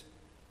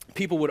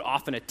people would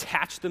often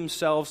attach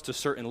themselves to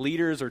certain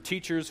leaders or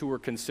teachers who were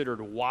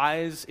considered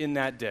wise in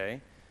that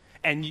day.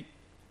 And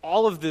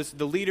all of this,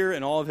 the leader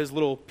and all of his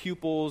little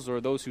pupils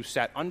or those who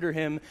sat under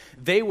him,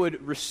 they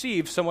would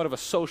receive somewhat of a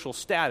social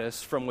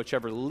status from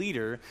whichever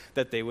leader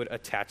that they would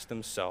attach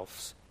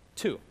themselves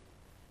to.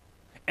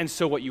 And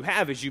so what you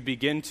have is you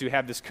begin to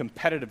have this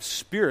competitive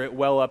spirit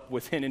well up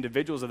within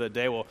individuals of the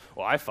day. Well,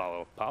 I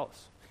follow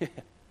Apollos,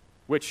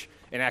 which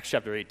in Acts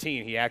chapter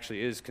 18, he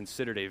actually is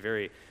considered a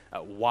very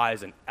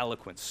wise and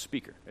eloquent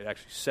speaker. It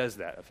actually says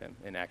that of him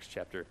in Acts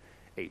chapter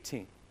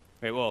 18.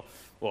 Right,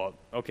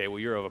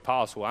 you're of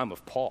Apollos. Well, I'm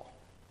of Paul,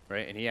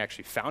 right? And he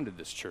actually founded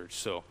this church.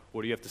 So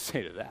what do you have to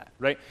say to that,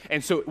 right?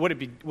 And so what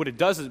it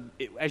does is,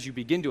 as you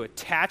begin to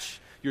attach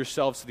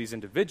yourselves to these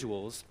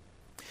individuals,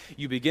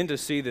 you begin to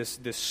see this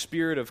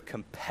spirit of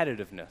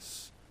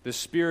competitiveness, this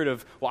spirit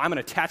of, I'm going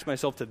to attach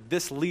myself to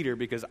this leader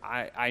because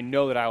I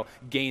know that I'll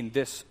gain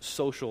this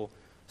social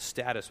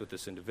status with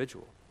this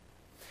individual.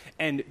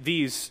 And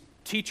these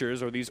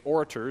teachers or these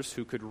orators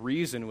who could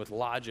reason with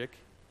logic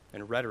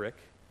and rhetoric,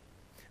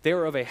 they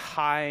were of a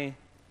high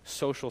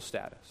social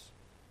status.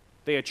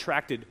 They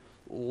attracted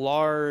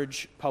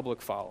large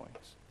public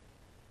followings.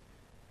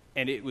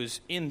 And it was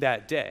in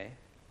that day,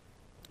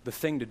 the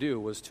thing to do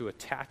was to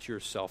attach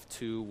yourself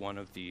to one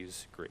of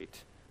these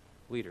great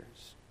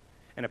leaders.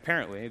 And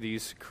apparently,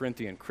 these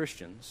Corinthian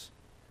Christians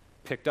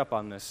picked up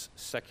on this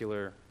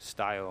secular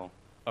style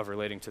of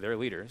relating to their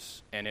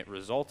leaders, and it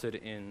resulted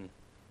in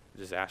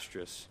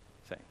disastrous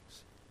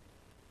things.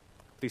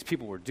 What these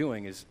people were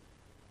doing is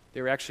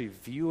they were actually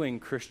viewing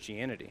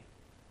Christianity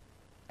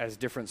as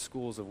different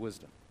schools of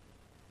wisdom,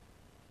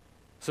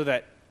 so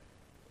that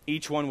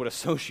each one would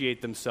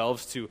associate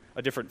themselves to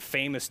a different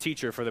famous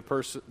teacher for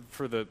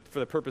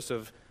the purpose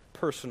of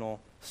personal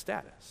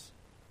status.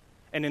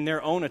 And in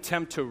their own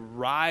attempt to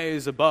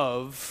rise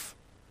above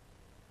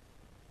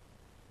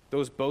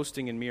those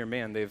boasting in mere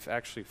man, they've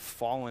actually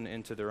fallen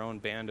into their own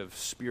band of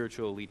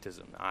spiritual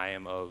elitism. I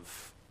am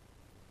of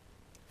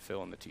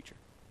Phil and the teacher.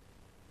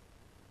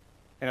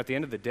 And at the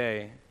end of the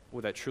day,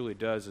 what that truly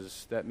does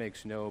is that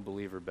makes no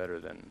believer better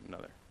than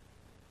another.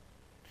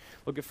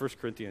 Look at 1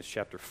 Corinthians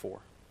chapter 4.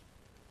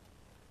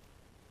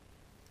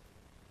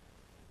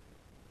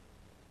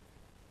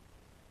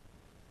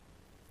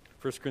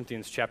 1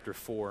 Corinthians chapter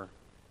 4.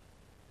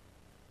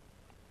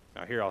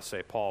 Now here I'll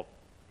say Paul,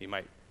 he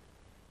might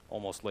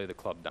almost lay the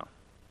club down.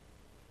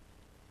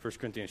 1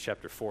 Corinthians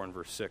chapter 4 and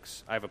verse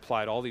 6. I have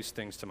applied all these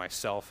things to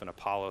myself and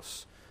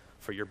Apollos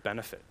for your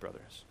benefit,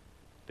 brothers,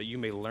 that you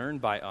may learn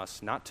by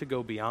us not to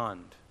go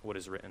beyond what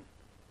is written,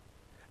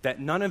 that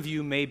none of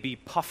you may be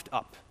puffed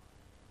up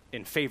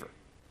in favor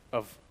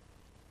of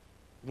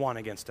one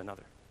against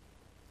another.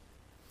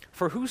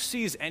 For who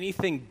sees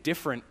anything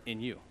different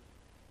in you?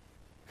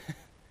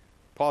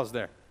 Pause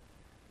there.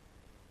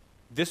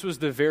 This was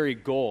the very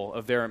goal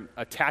of their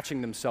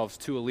attaching themselves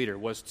to a leader,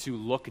 was to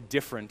look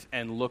different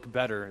and look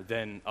better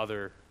than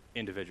other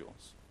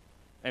individuals.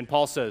 And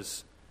Paul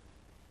says,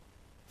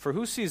 for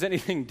who sees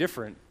anything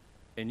different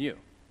in you?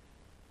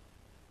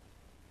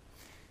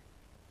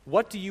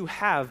 What do you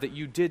have that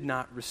you did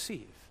not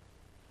receive?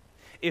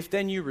 If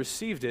then you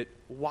received it,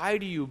 why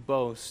do you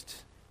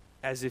boast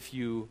as if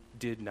you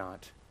did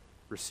not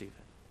receive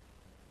it?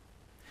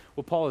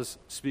 Well, Paul is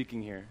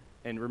speaking here,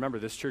 and remember,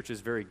 this church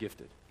is very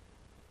gifted.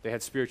 They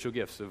had spiritual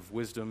gifts of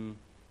wisdom,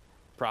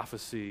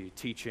 prophecy,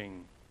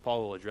 teaching.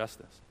 Paul will address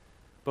this.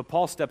 But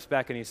Paul steps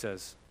back and he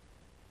says,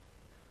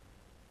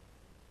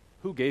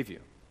 who gave you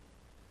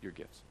your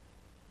gifts?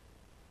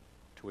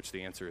 To which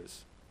the answer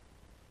is,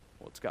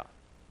 well, it's God.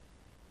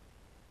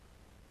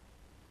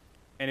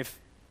 And if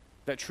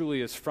that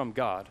truly is from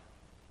God,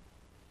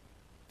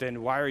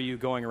 then why are you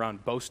going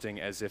around boasting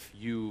as if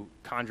you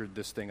conjured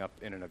this thing up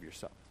in and of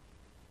yourself?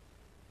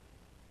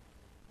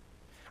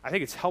 I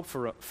think it's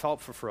helpful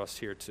for us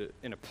here to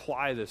and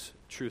apply this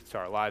truth to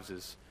our lives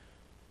is,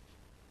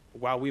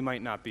 while we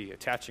might not be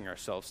attaching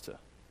ourselves to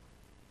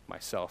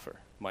myself or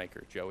Mike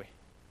or Joey,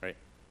 right?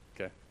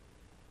 Okay.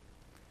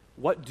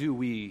 What do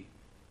you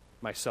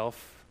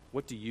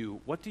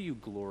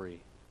glory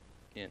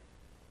in?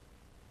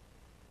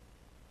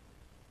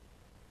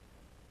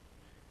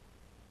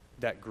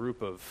 That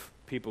group of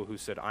people who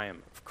said, I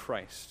am of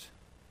Christ,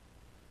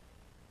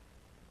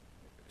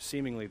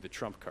 seemingly the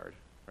trump card,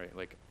 right?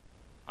 Like,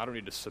 I don't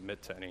need to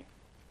submit to any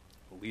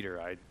leader,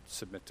 I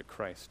submit to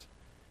Christ.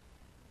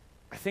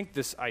 I think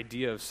this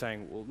idea of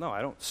saying, well, no,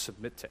 I don't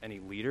submit to any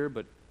leader,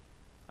 but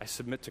I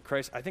submit to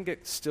Christ, I think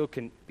it still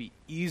can be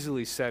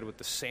easily said with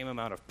the same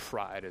amount of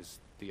pride as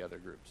the other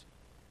groups.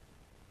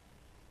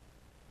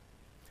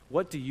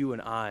 What do you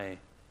and I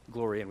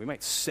glory in? We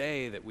might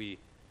say that we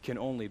can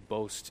only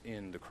boast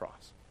in the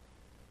cross,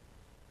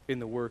 in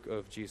the work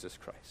of Jesus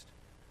Christ.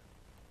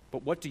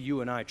 But what do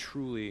you and I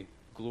truly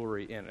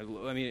glory in?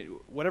 I mean,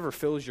 whatever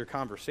fills your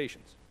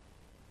conversations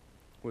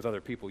with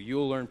other people,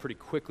 you'll learn pretty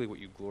quickly what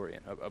you glory in.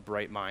 A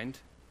bright mind,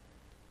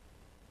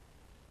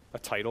 a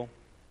title,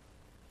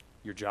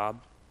 your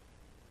job,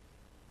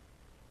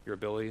 your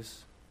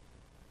abilities.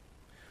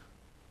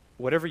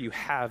 Whatever you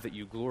have that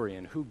you glory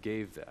in, who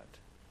gave that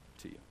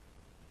to you?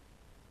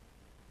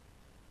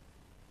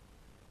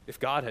 If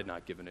God had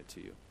not given it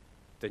to you,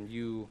 then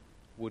you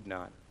would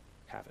not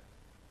have it.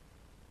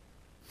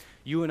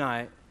 You and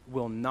I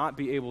will not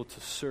be able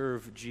to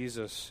serve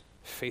Jesus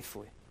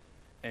faithfully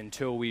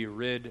until we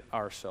rid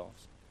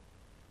ourselves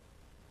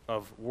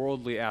of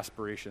worldly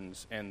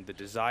aspirations and the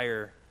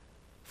desire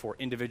for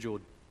individual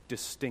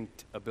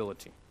distinct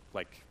ability,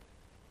 like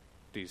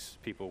these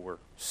people were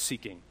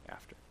seeking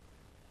after.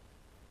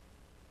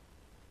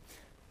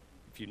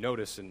 If you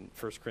notice in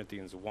 1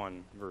 Corinthians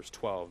 1, verse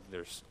 12,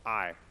 there's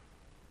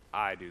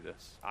I do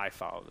this, I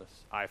follow this,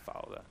 I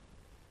follow that,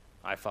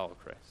 I follow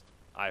Christ,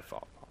 I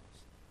follow Apollos.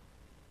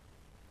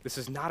 This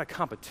is not a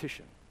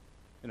competition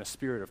in a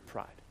spirit of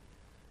pride.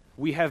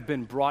 We have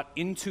been brought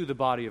into the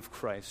body of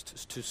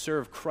Christ to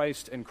serve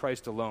Christ and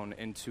Christ alone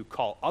and to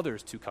call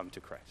others to come to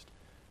Christ.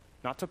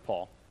 Not to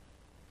Paul,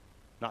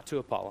 not to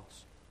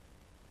Apollos.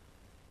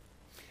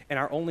 And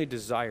our only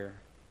desire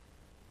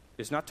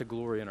is not to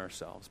glory in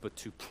ourselves, but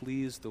to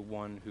please the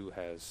one who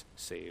has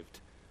saved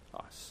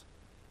us.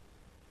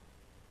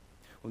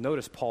 Well,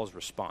 notice Paul's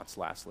response,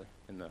 lastly,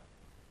 in the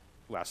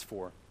last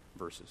 4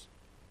 verses.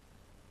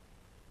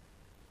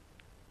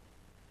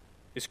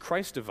 Is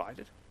Christ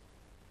divided?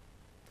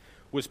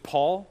 Was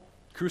Paul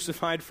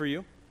crucified for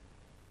you?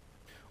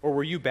 Or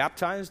were you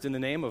baptized in the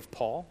name of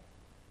Paul?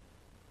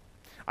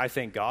 I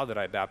thank God that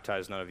I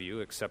baptized none of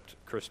you except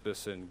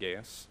Crispus and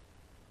Gaius,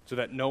 so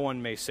that no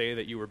one may say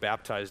that you were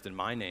baptized in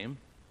my name.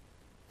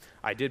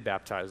 I did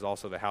baptize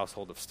also the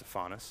household of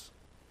Stephanas.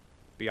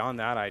 Beyond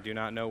that, I do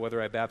not know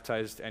whether I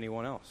baptized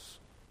anyone else.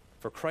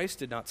 For Christ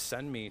did not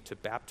send me to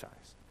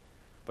baptize,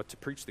 but to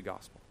preach the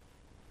gospel,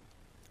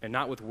 and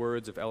not with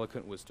words of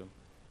eloquent wisdom,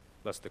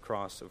 lest the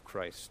cross of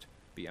Christ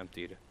be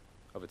emptied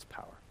of its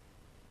power.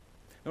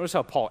 Notice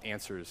how Paul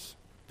answers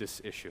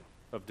this issue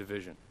of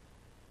division.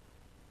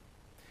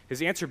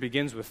 His answer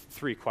begins with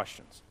 3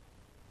 questions.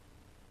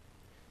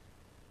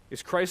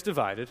 Is Christ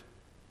divided?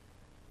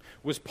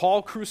 Was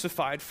Paul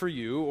crucified for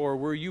you, or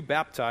were you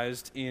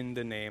baptized in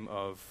the name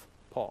of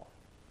Paul?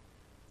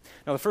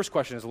 Now, the first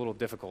question is a little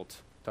difficult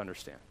to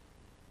understand.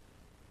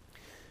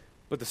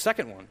 But the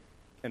second one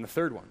and the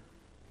third one,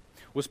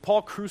 was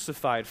Paul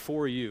crucified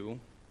for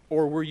you,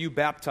 or were you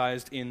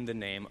baptized in the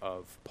name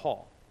of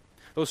Paul?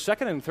 Those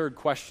second and third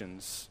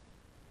questions,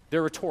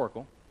 they're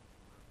rhetorical.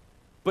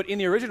 But in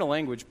the original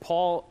language,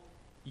 Paul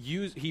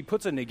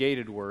puts a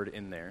negated word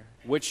in there,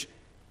 which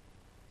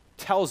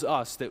tells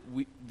us that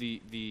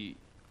the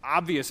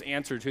obvious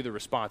answer to the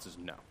response is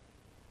no.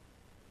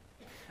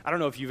 I don't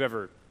know if you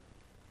can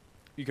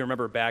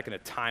remember back in a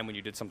time when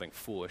you did something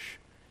foolish,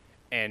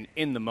 and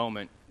in the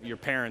moment, your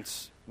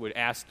parents would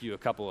ask you a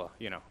couple of,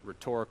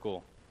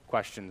 rhetorical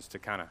questions to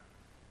kind of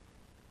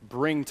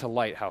bring to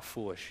light how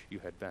foolish you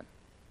had been,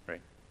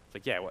 right? It's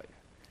like, yeah, what?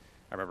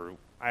 I remember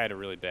I had a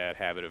really bad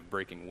habit of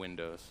breaking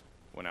windows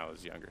when I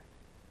was younger.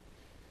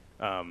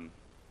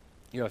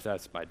 If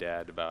that's my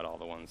dad about all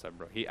the ones I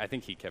broke. I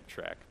think he kept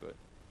track, but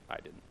I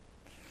didn't.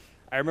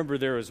 I remember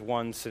there was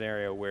one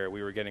scenario where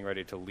we were getting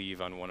ready to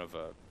leave on one of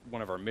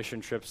our mission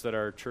trips that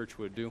our church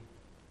would do.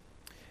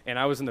 And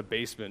I was in the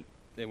basement,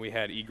 and we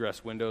had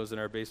egress windows in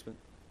our basement.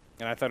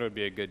 And I thought it would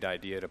be a good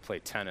idea to play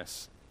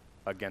tennis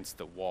against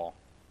the wall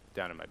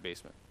down in my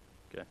basement.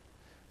 Okay?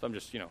 So I'm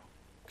just,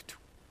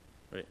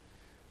 right?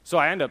 So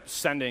I end up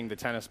sending the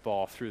tennis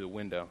ball through the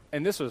window.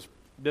 And this was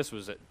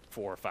at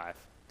 4 or 5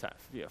 times.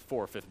 4th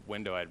or 5th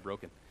window I had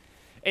broken.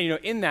 And,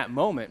 in that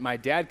moment, my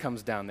dad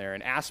comes down there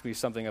and asks me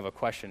something of a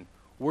question.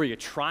 Were you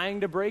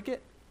trying to break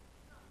it?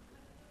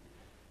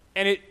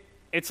 And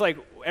it's like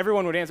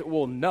everyone would answer,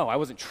 well, no, I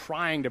wasn't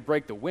trying to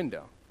break the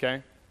window,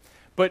 okay?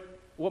 But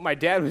what my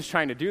dad was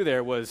trying to do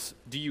there was,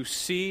 do you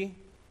see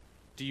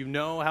Do you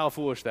know how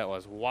foolish that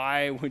was?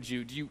 Why would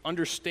you? Do you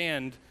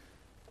understand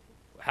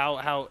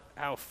how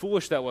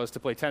foolish that was to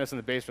play tennis in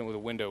the basement with a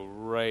window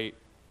right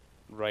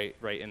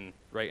in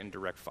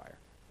direct fire?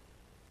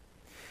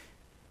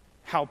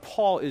 How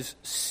Paul is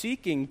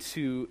seeking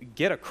to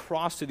get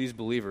across to these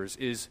believers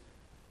is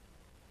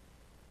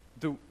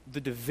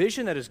the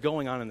division that is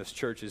going on in this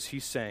church. Is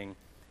he's saying,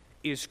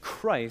 is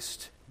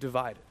Christ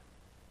divided?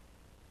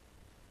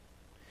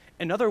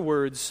 In other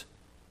words,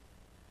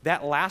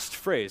 that last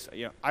phrase,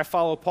 I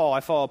follow Paul,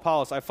 I follow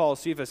Apollos, I follow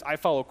Cephas, I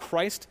follow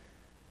Christ.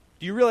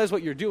 Do you realize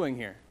what you're doing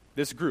here?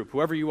 This group,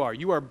 whoever you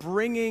are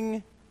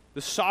bringing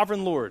the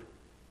sovereign Lord,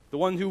 the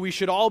one who we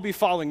should all be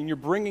following, and you're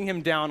bringing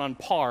him down on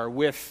par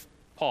with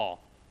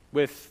Paul,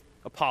 with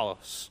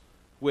Apollos,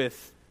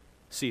 with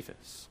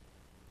Cephas.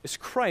 Is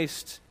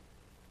Christ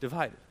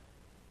divided?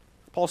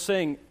 Paul's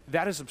saying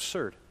that is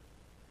absurd.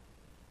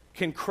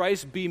 Can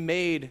Christ be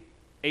made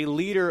a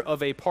leader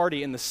of a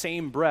party in the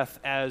same breath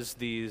as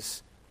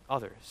these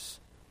others?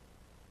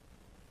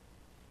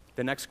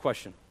 The next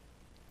question,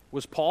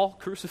 was Paul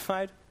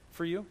crucified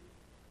for you?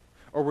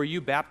 Or were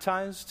you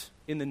baptized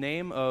in the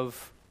name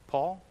of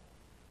Paul?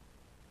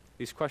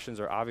 These questions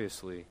are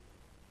obviously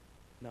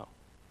no.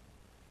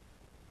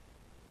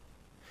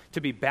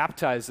 To be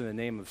baptized in the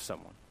name of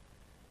someone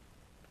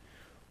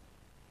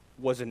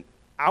was an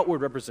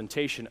outward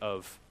representation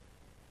of,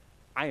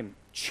 I am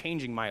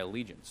changing my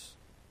allegiance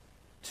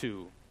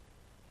to,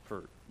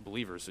 for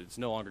believers, it's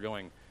no longer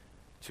going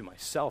to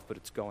myself, but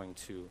it's going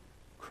to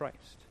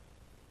Christ.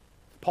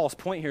 Paul's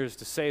point here is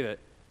to say that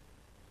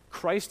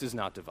Christ is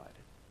not divided.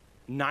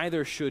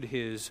 Neither should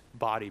his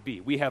body be.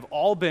 We have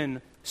all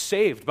been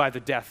saved by the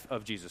death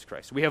of Jesus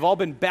Christ. We have all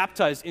been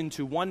baptized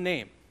into one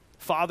name,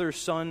 Father,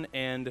 Son,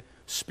 and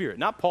Spirit.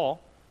 Not Paul,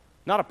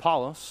 not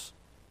Apollos,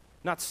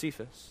 not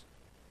Cephas.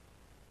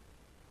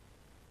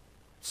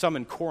 Some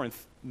in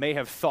Corinth may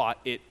have thought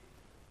it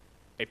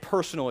a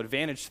personal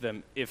advantage to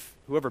them if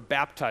whoever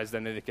baptized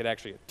them, they could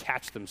actually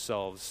attach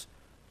themselves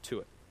to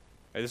it.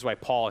 And this is why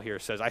Paul here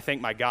says, I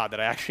thank my God that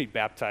I actually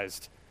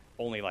baptized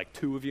only like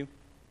 2 of you,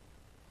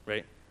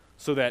 right?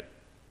 So that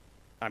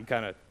I'm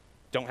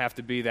don't have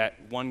to be that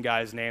one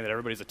guy's name that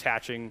everybody's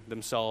attaching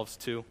themselves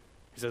to.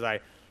 He says, I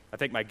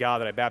thank my God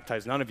that I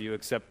baptized none of you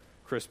except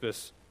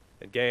Crispus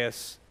and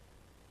Gaius,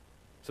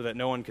 so that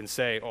no one can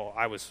say, oh,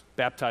 I was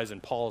baptized in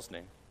Paul's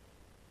name.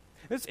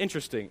 And it's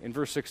interesting in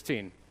verse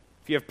 16.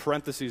 If you have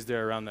parentheses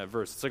there around that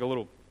verse, it's like a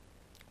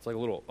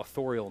little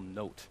authorial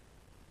note.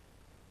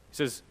 He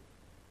says,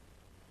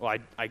 well,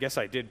 I guess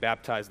I did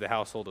baptize the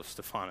household of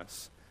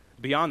Stephanas.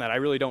 Beyond that, I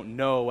really don't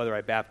know whether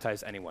I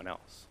baptized anyone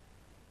else.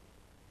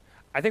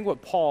 I think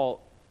what Paul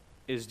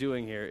is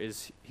doing here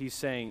is he's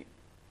saying,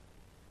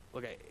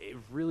 look, it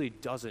really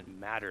doesn't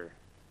matter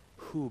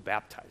who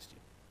baptized you.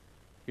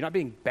 You're not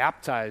being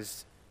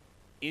baptized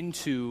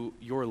into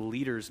your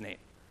leader's name.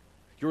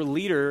 Your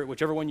leader,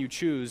 whichever one you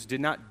choose, did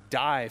not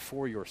die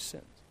for your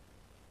sins.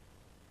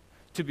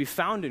 To be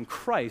found in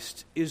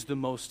Christ is the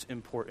most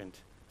important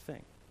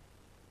thing.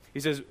 He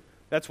says,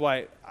 that's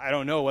why I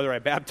don't know whether I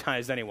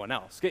baptized anyone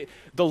else. Okay?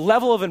 The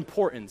level of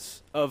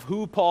importance of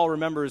who Paul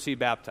remembers he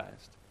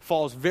baptized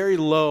falls very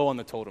low on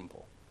the totem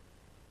pole.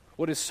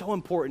 What is so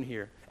important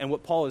here, and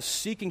what Paul is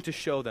seeking to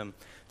show them,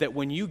 that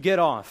when you get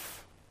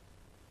off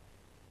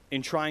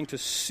in trying to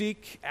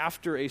seek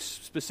after a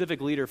specific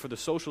leader for the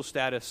social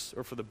status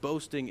or for the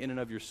boasting in and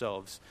of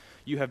yourselves,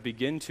 you have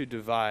begun to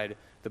divide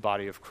the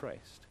body of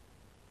Christ.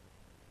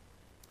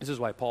 This is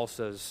why Paul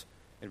says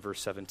in verse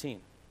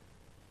 17,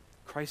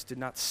 Christ did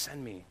not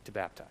send me to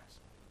baptize,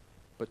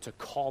 but to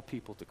call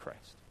people to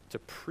Christ, to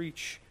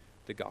preach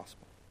the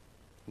gospel,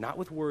 not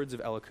with words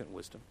of eloquent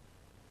wisdom,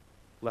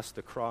 lest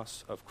the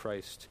cross of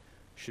Christ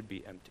should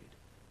be emptied.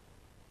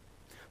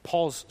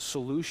 Paul's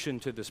solution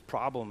to this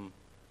problem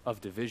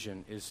of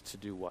division is to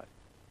do what?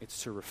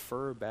 It's to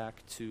refer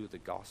back to the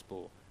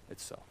gospel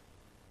itself.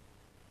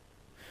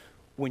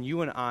 When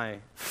you and I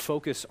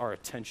focus our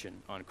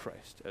attention on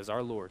Christ as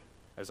our Lord,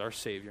 as our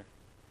Savior,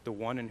 the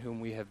one in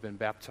whom we have been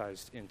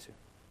baptized into,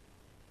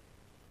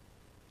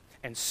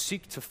 and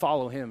seek to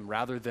follow him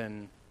rather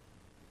than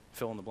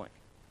fill in the blank,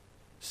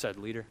 said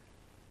leader,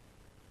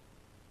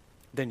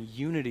 then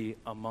unity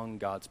among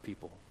God's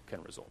people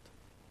can result.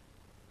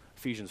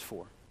 Ephesians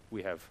 4,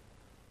 we have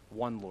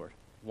one Lord,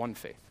 one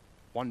faith,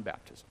 one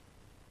baptism,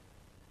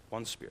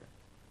 one Spirit.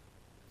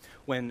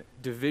 When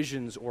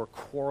divisions or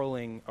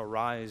quarreling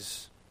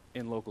arise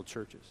in local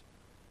churches,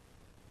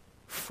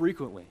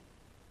 frequently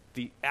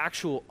the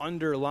actual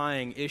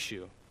underlying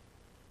issue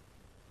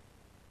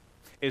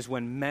is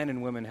when men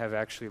and women have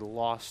actually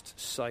lost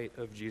sight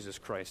of Jesus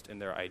Christ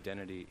and their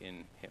identity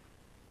in him.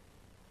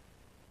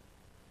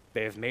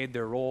 They have made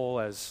their role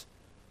as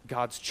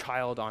God's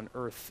child on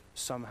earth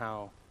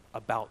somehow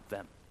about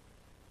them,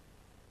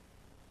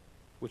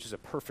 which is a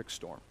perfect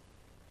storm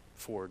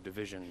for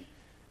division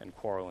and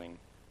quarreling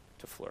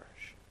to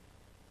flourish.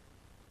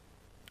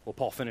 Well,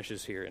 Paul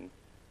finishes here in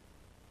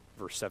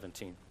verse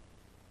 17.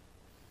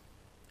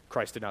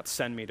 Christ did not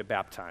send me to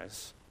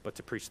baptize, but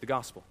to preach the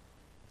gospel.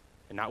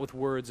 and not with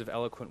words of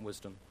eloquent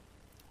wisdom,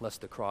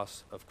 lest the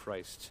cross of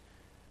Christ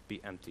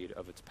be emptied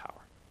of its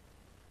power.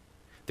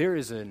 There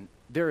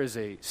is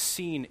a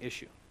scene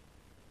issue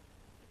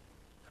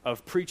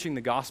of preaching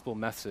the gospel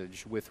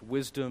message with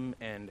wisdom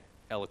and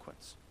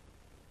eloquence.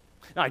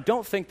 Now, I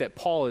don't think that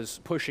Paul is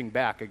pushing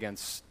back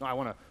against, I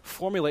want to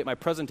formulate my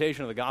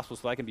presentation of the gospel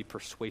so that I can be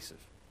persuasive,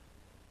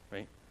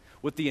 right?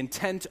 With the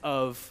intent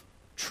of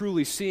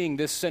truly seeing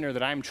this sinner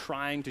that I'm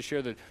trying to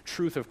share the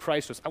truth of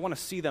Christ with, I want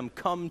to see them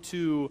come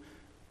to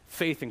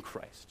faith in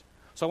Christ.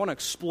 So I want to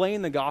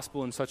explain the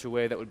gospel in such a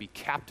way that would be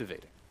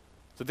captivating,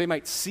 so they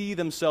might see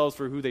themselves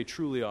for who they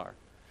truly are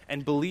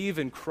and believe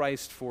in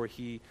Christ for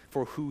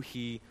who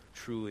he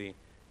truly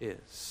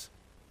is.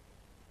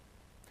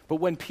 But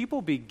when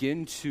people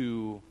begin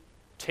to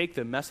take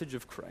the message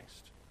of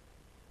Christ,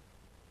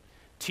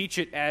 teach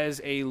it as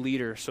a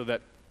leader so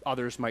that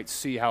others might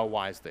see how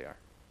wise they are,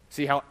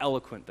 see how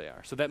eloquent they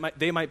are, so that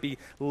they might be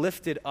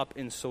lifted up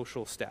in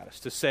social status,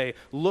 to say,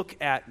 look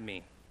at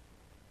me,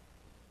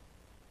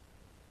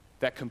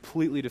 that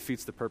completely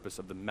defeats the purpose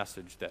of the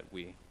message that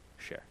we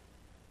share.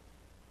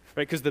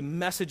 Right? Because the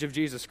message of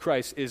Jesus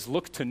Christ is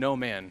look to no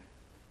man,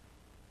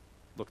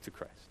 look to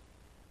Christ.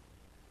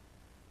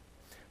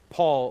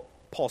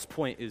 Paul's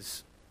point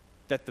is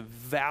that the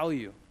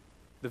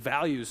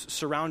values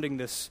surrounding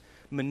this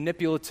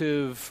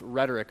manipulative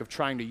rhetoric of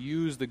trying to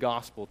use the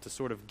gospel to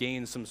sort of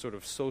gain some sort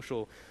of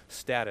social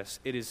status,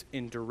 it is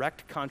in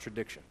direct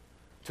contradiction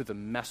to the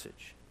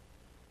message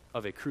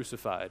of a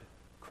crucified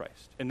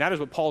Christ. And that is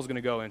what Paul's going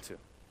to go into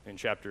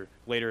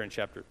later in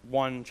chapter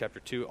 1, chapter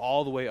 2,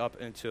 all the way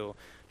up until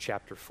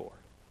chapter 4.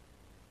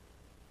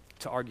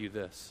 To argue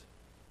this: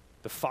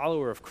 the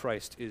follower of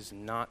Christ is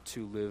not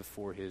to live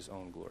for his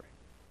own glory.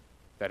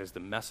 That is the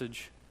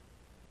message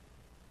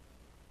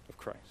of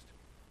Christ,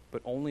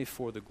 but only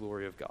for the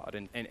glory of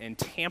God. And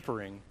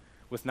tampering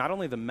with not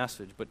only the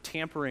message, but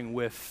tampering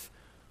with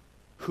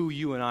who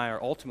you and I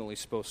are ultimately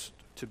supposed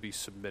to be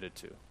submitted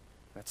to.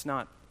 That's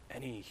not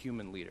any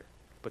human leader,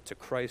 but to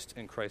Christ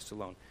and Christ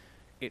alone.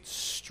 It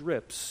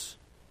strips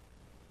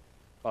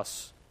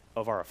us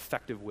of our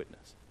effective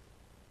witness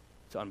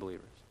to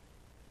unbelievers.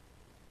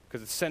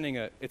 Because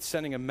it's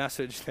sending a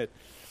message that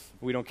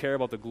we don't care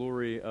about the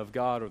glory of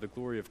God or the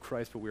glory of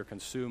Christ, but we are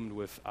consumed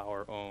with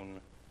our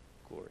own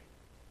glory.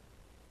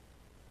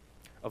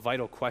 A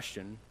vital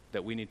question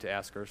that we need to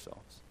ask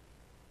ourselves,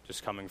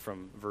 just coming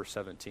from verse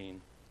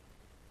 17,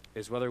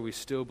 is whether we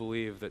still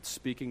believe that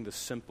speaking the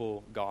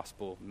simple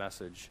gospel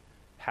message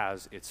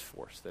has its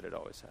force that it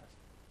always has.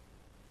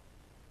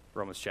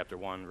 Romans chapter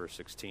 1, verse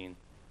 16.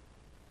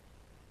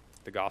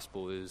 The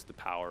gospel is the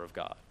power of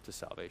God to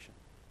salvation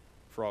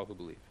for all who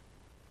believe.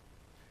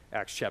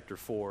 Acts chapter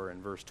 4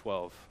 and verse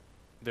 12.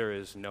 There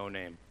is no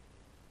name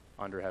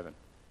under heaven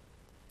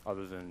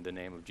other than the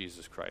name of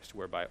Jesus Christ,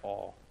 whereby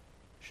all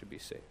should be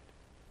saved.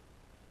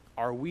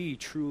 Are we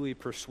truly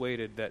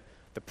persuaded that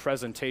the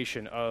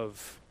presentation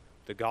of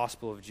the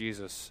gospel of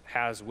Jesus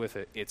has with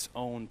it its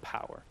own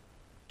power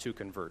to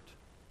convert,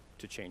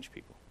 to change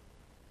people?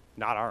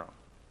 Not our own.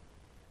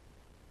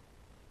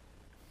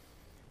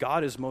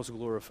 God is most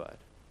glorified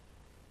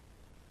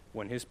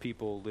when his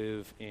people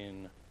live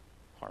in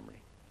harmony.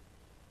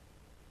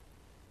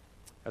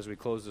 As we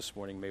close this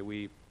morning, may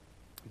we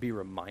be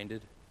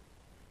reminded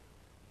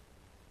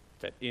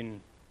that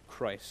in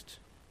Christ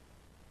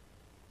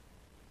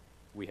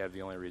we have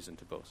the only reason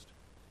to boast.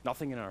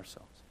 Nothing in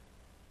ourselves.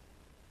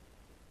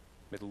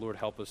 May the Lord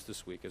help us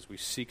this week as we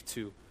seek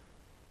to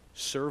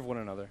serve one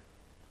another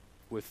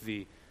with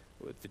the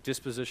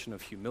disposition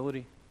of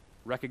humility,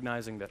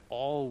 recognizing that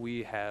all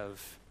we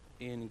have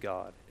in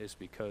God is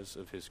because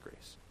of his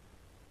grace.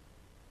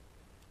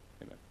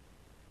 Amen.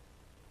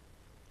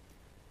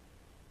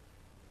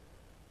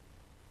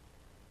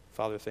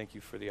 Father, thank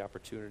you for the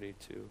opportunity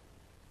to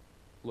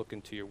look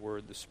into your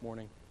word this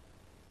morning.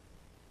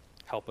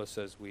 Help us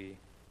as we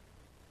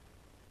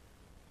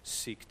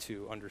seek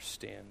to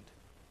understand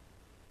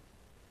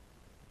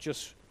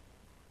just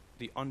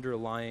the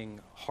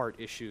underlying heart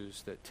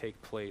issues that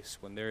take place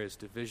when there is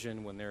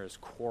division, when there is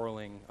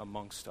quarreling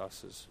amongst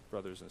us as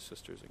brothers and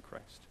sisters in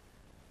Christ.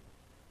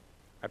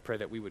 I pray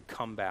that we would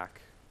come back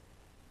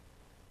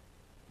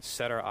and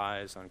set our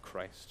eyes on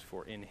Christ,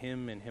 for in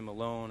him and him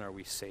alone are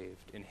we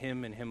saved. In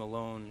him and him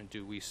alone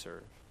do we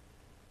serve.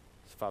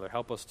 So, Father,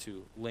 help us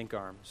to link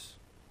arms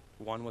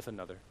one with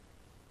another,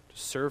 to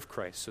serve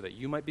Christ so that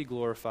you might be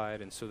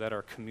glorified and so that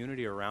our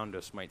community around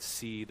us might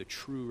see the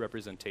true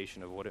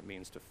representation of what it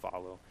means to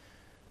follow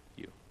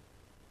you.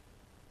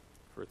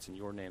 For it's in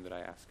your name that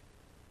I ask.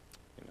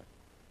 Amen.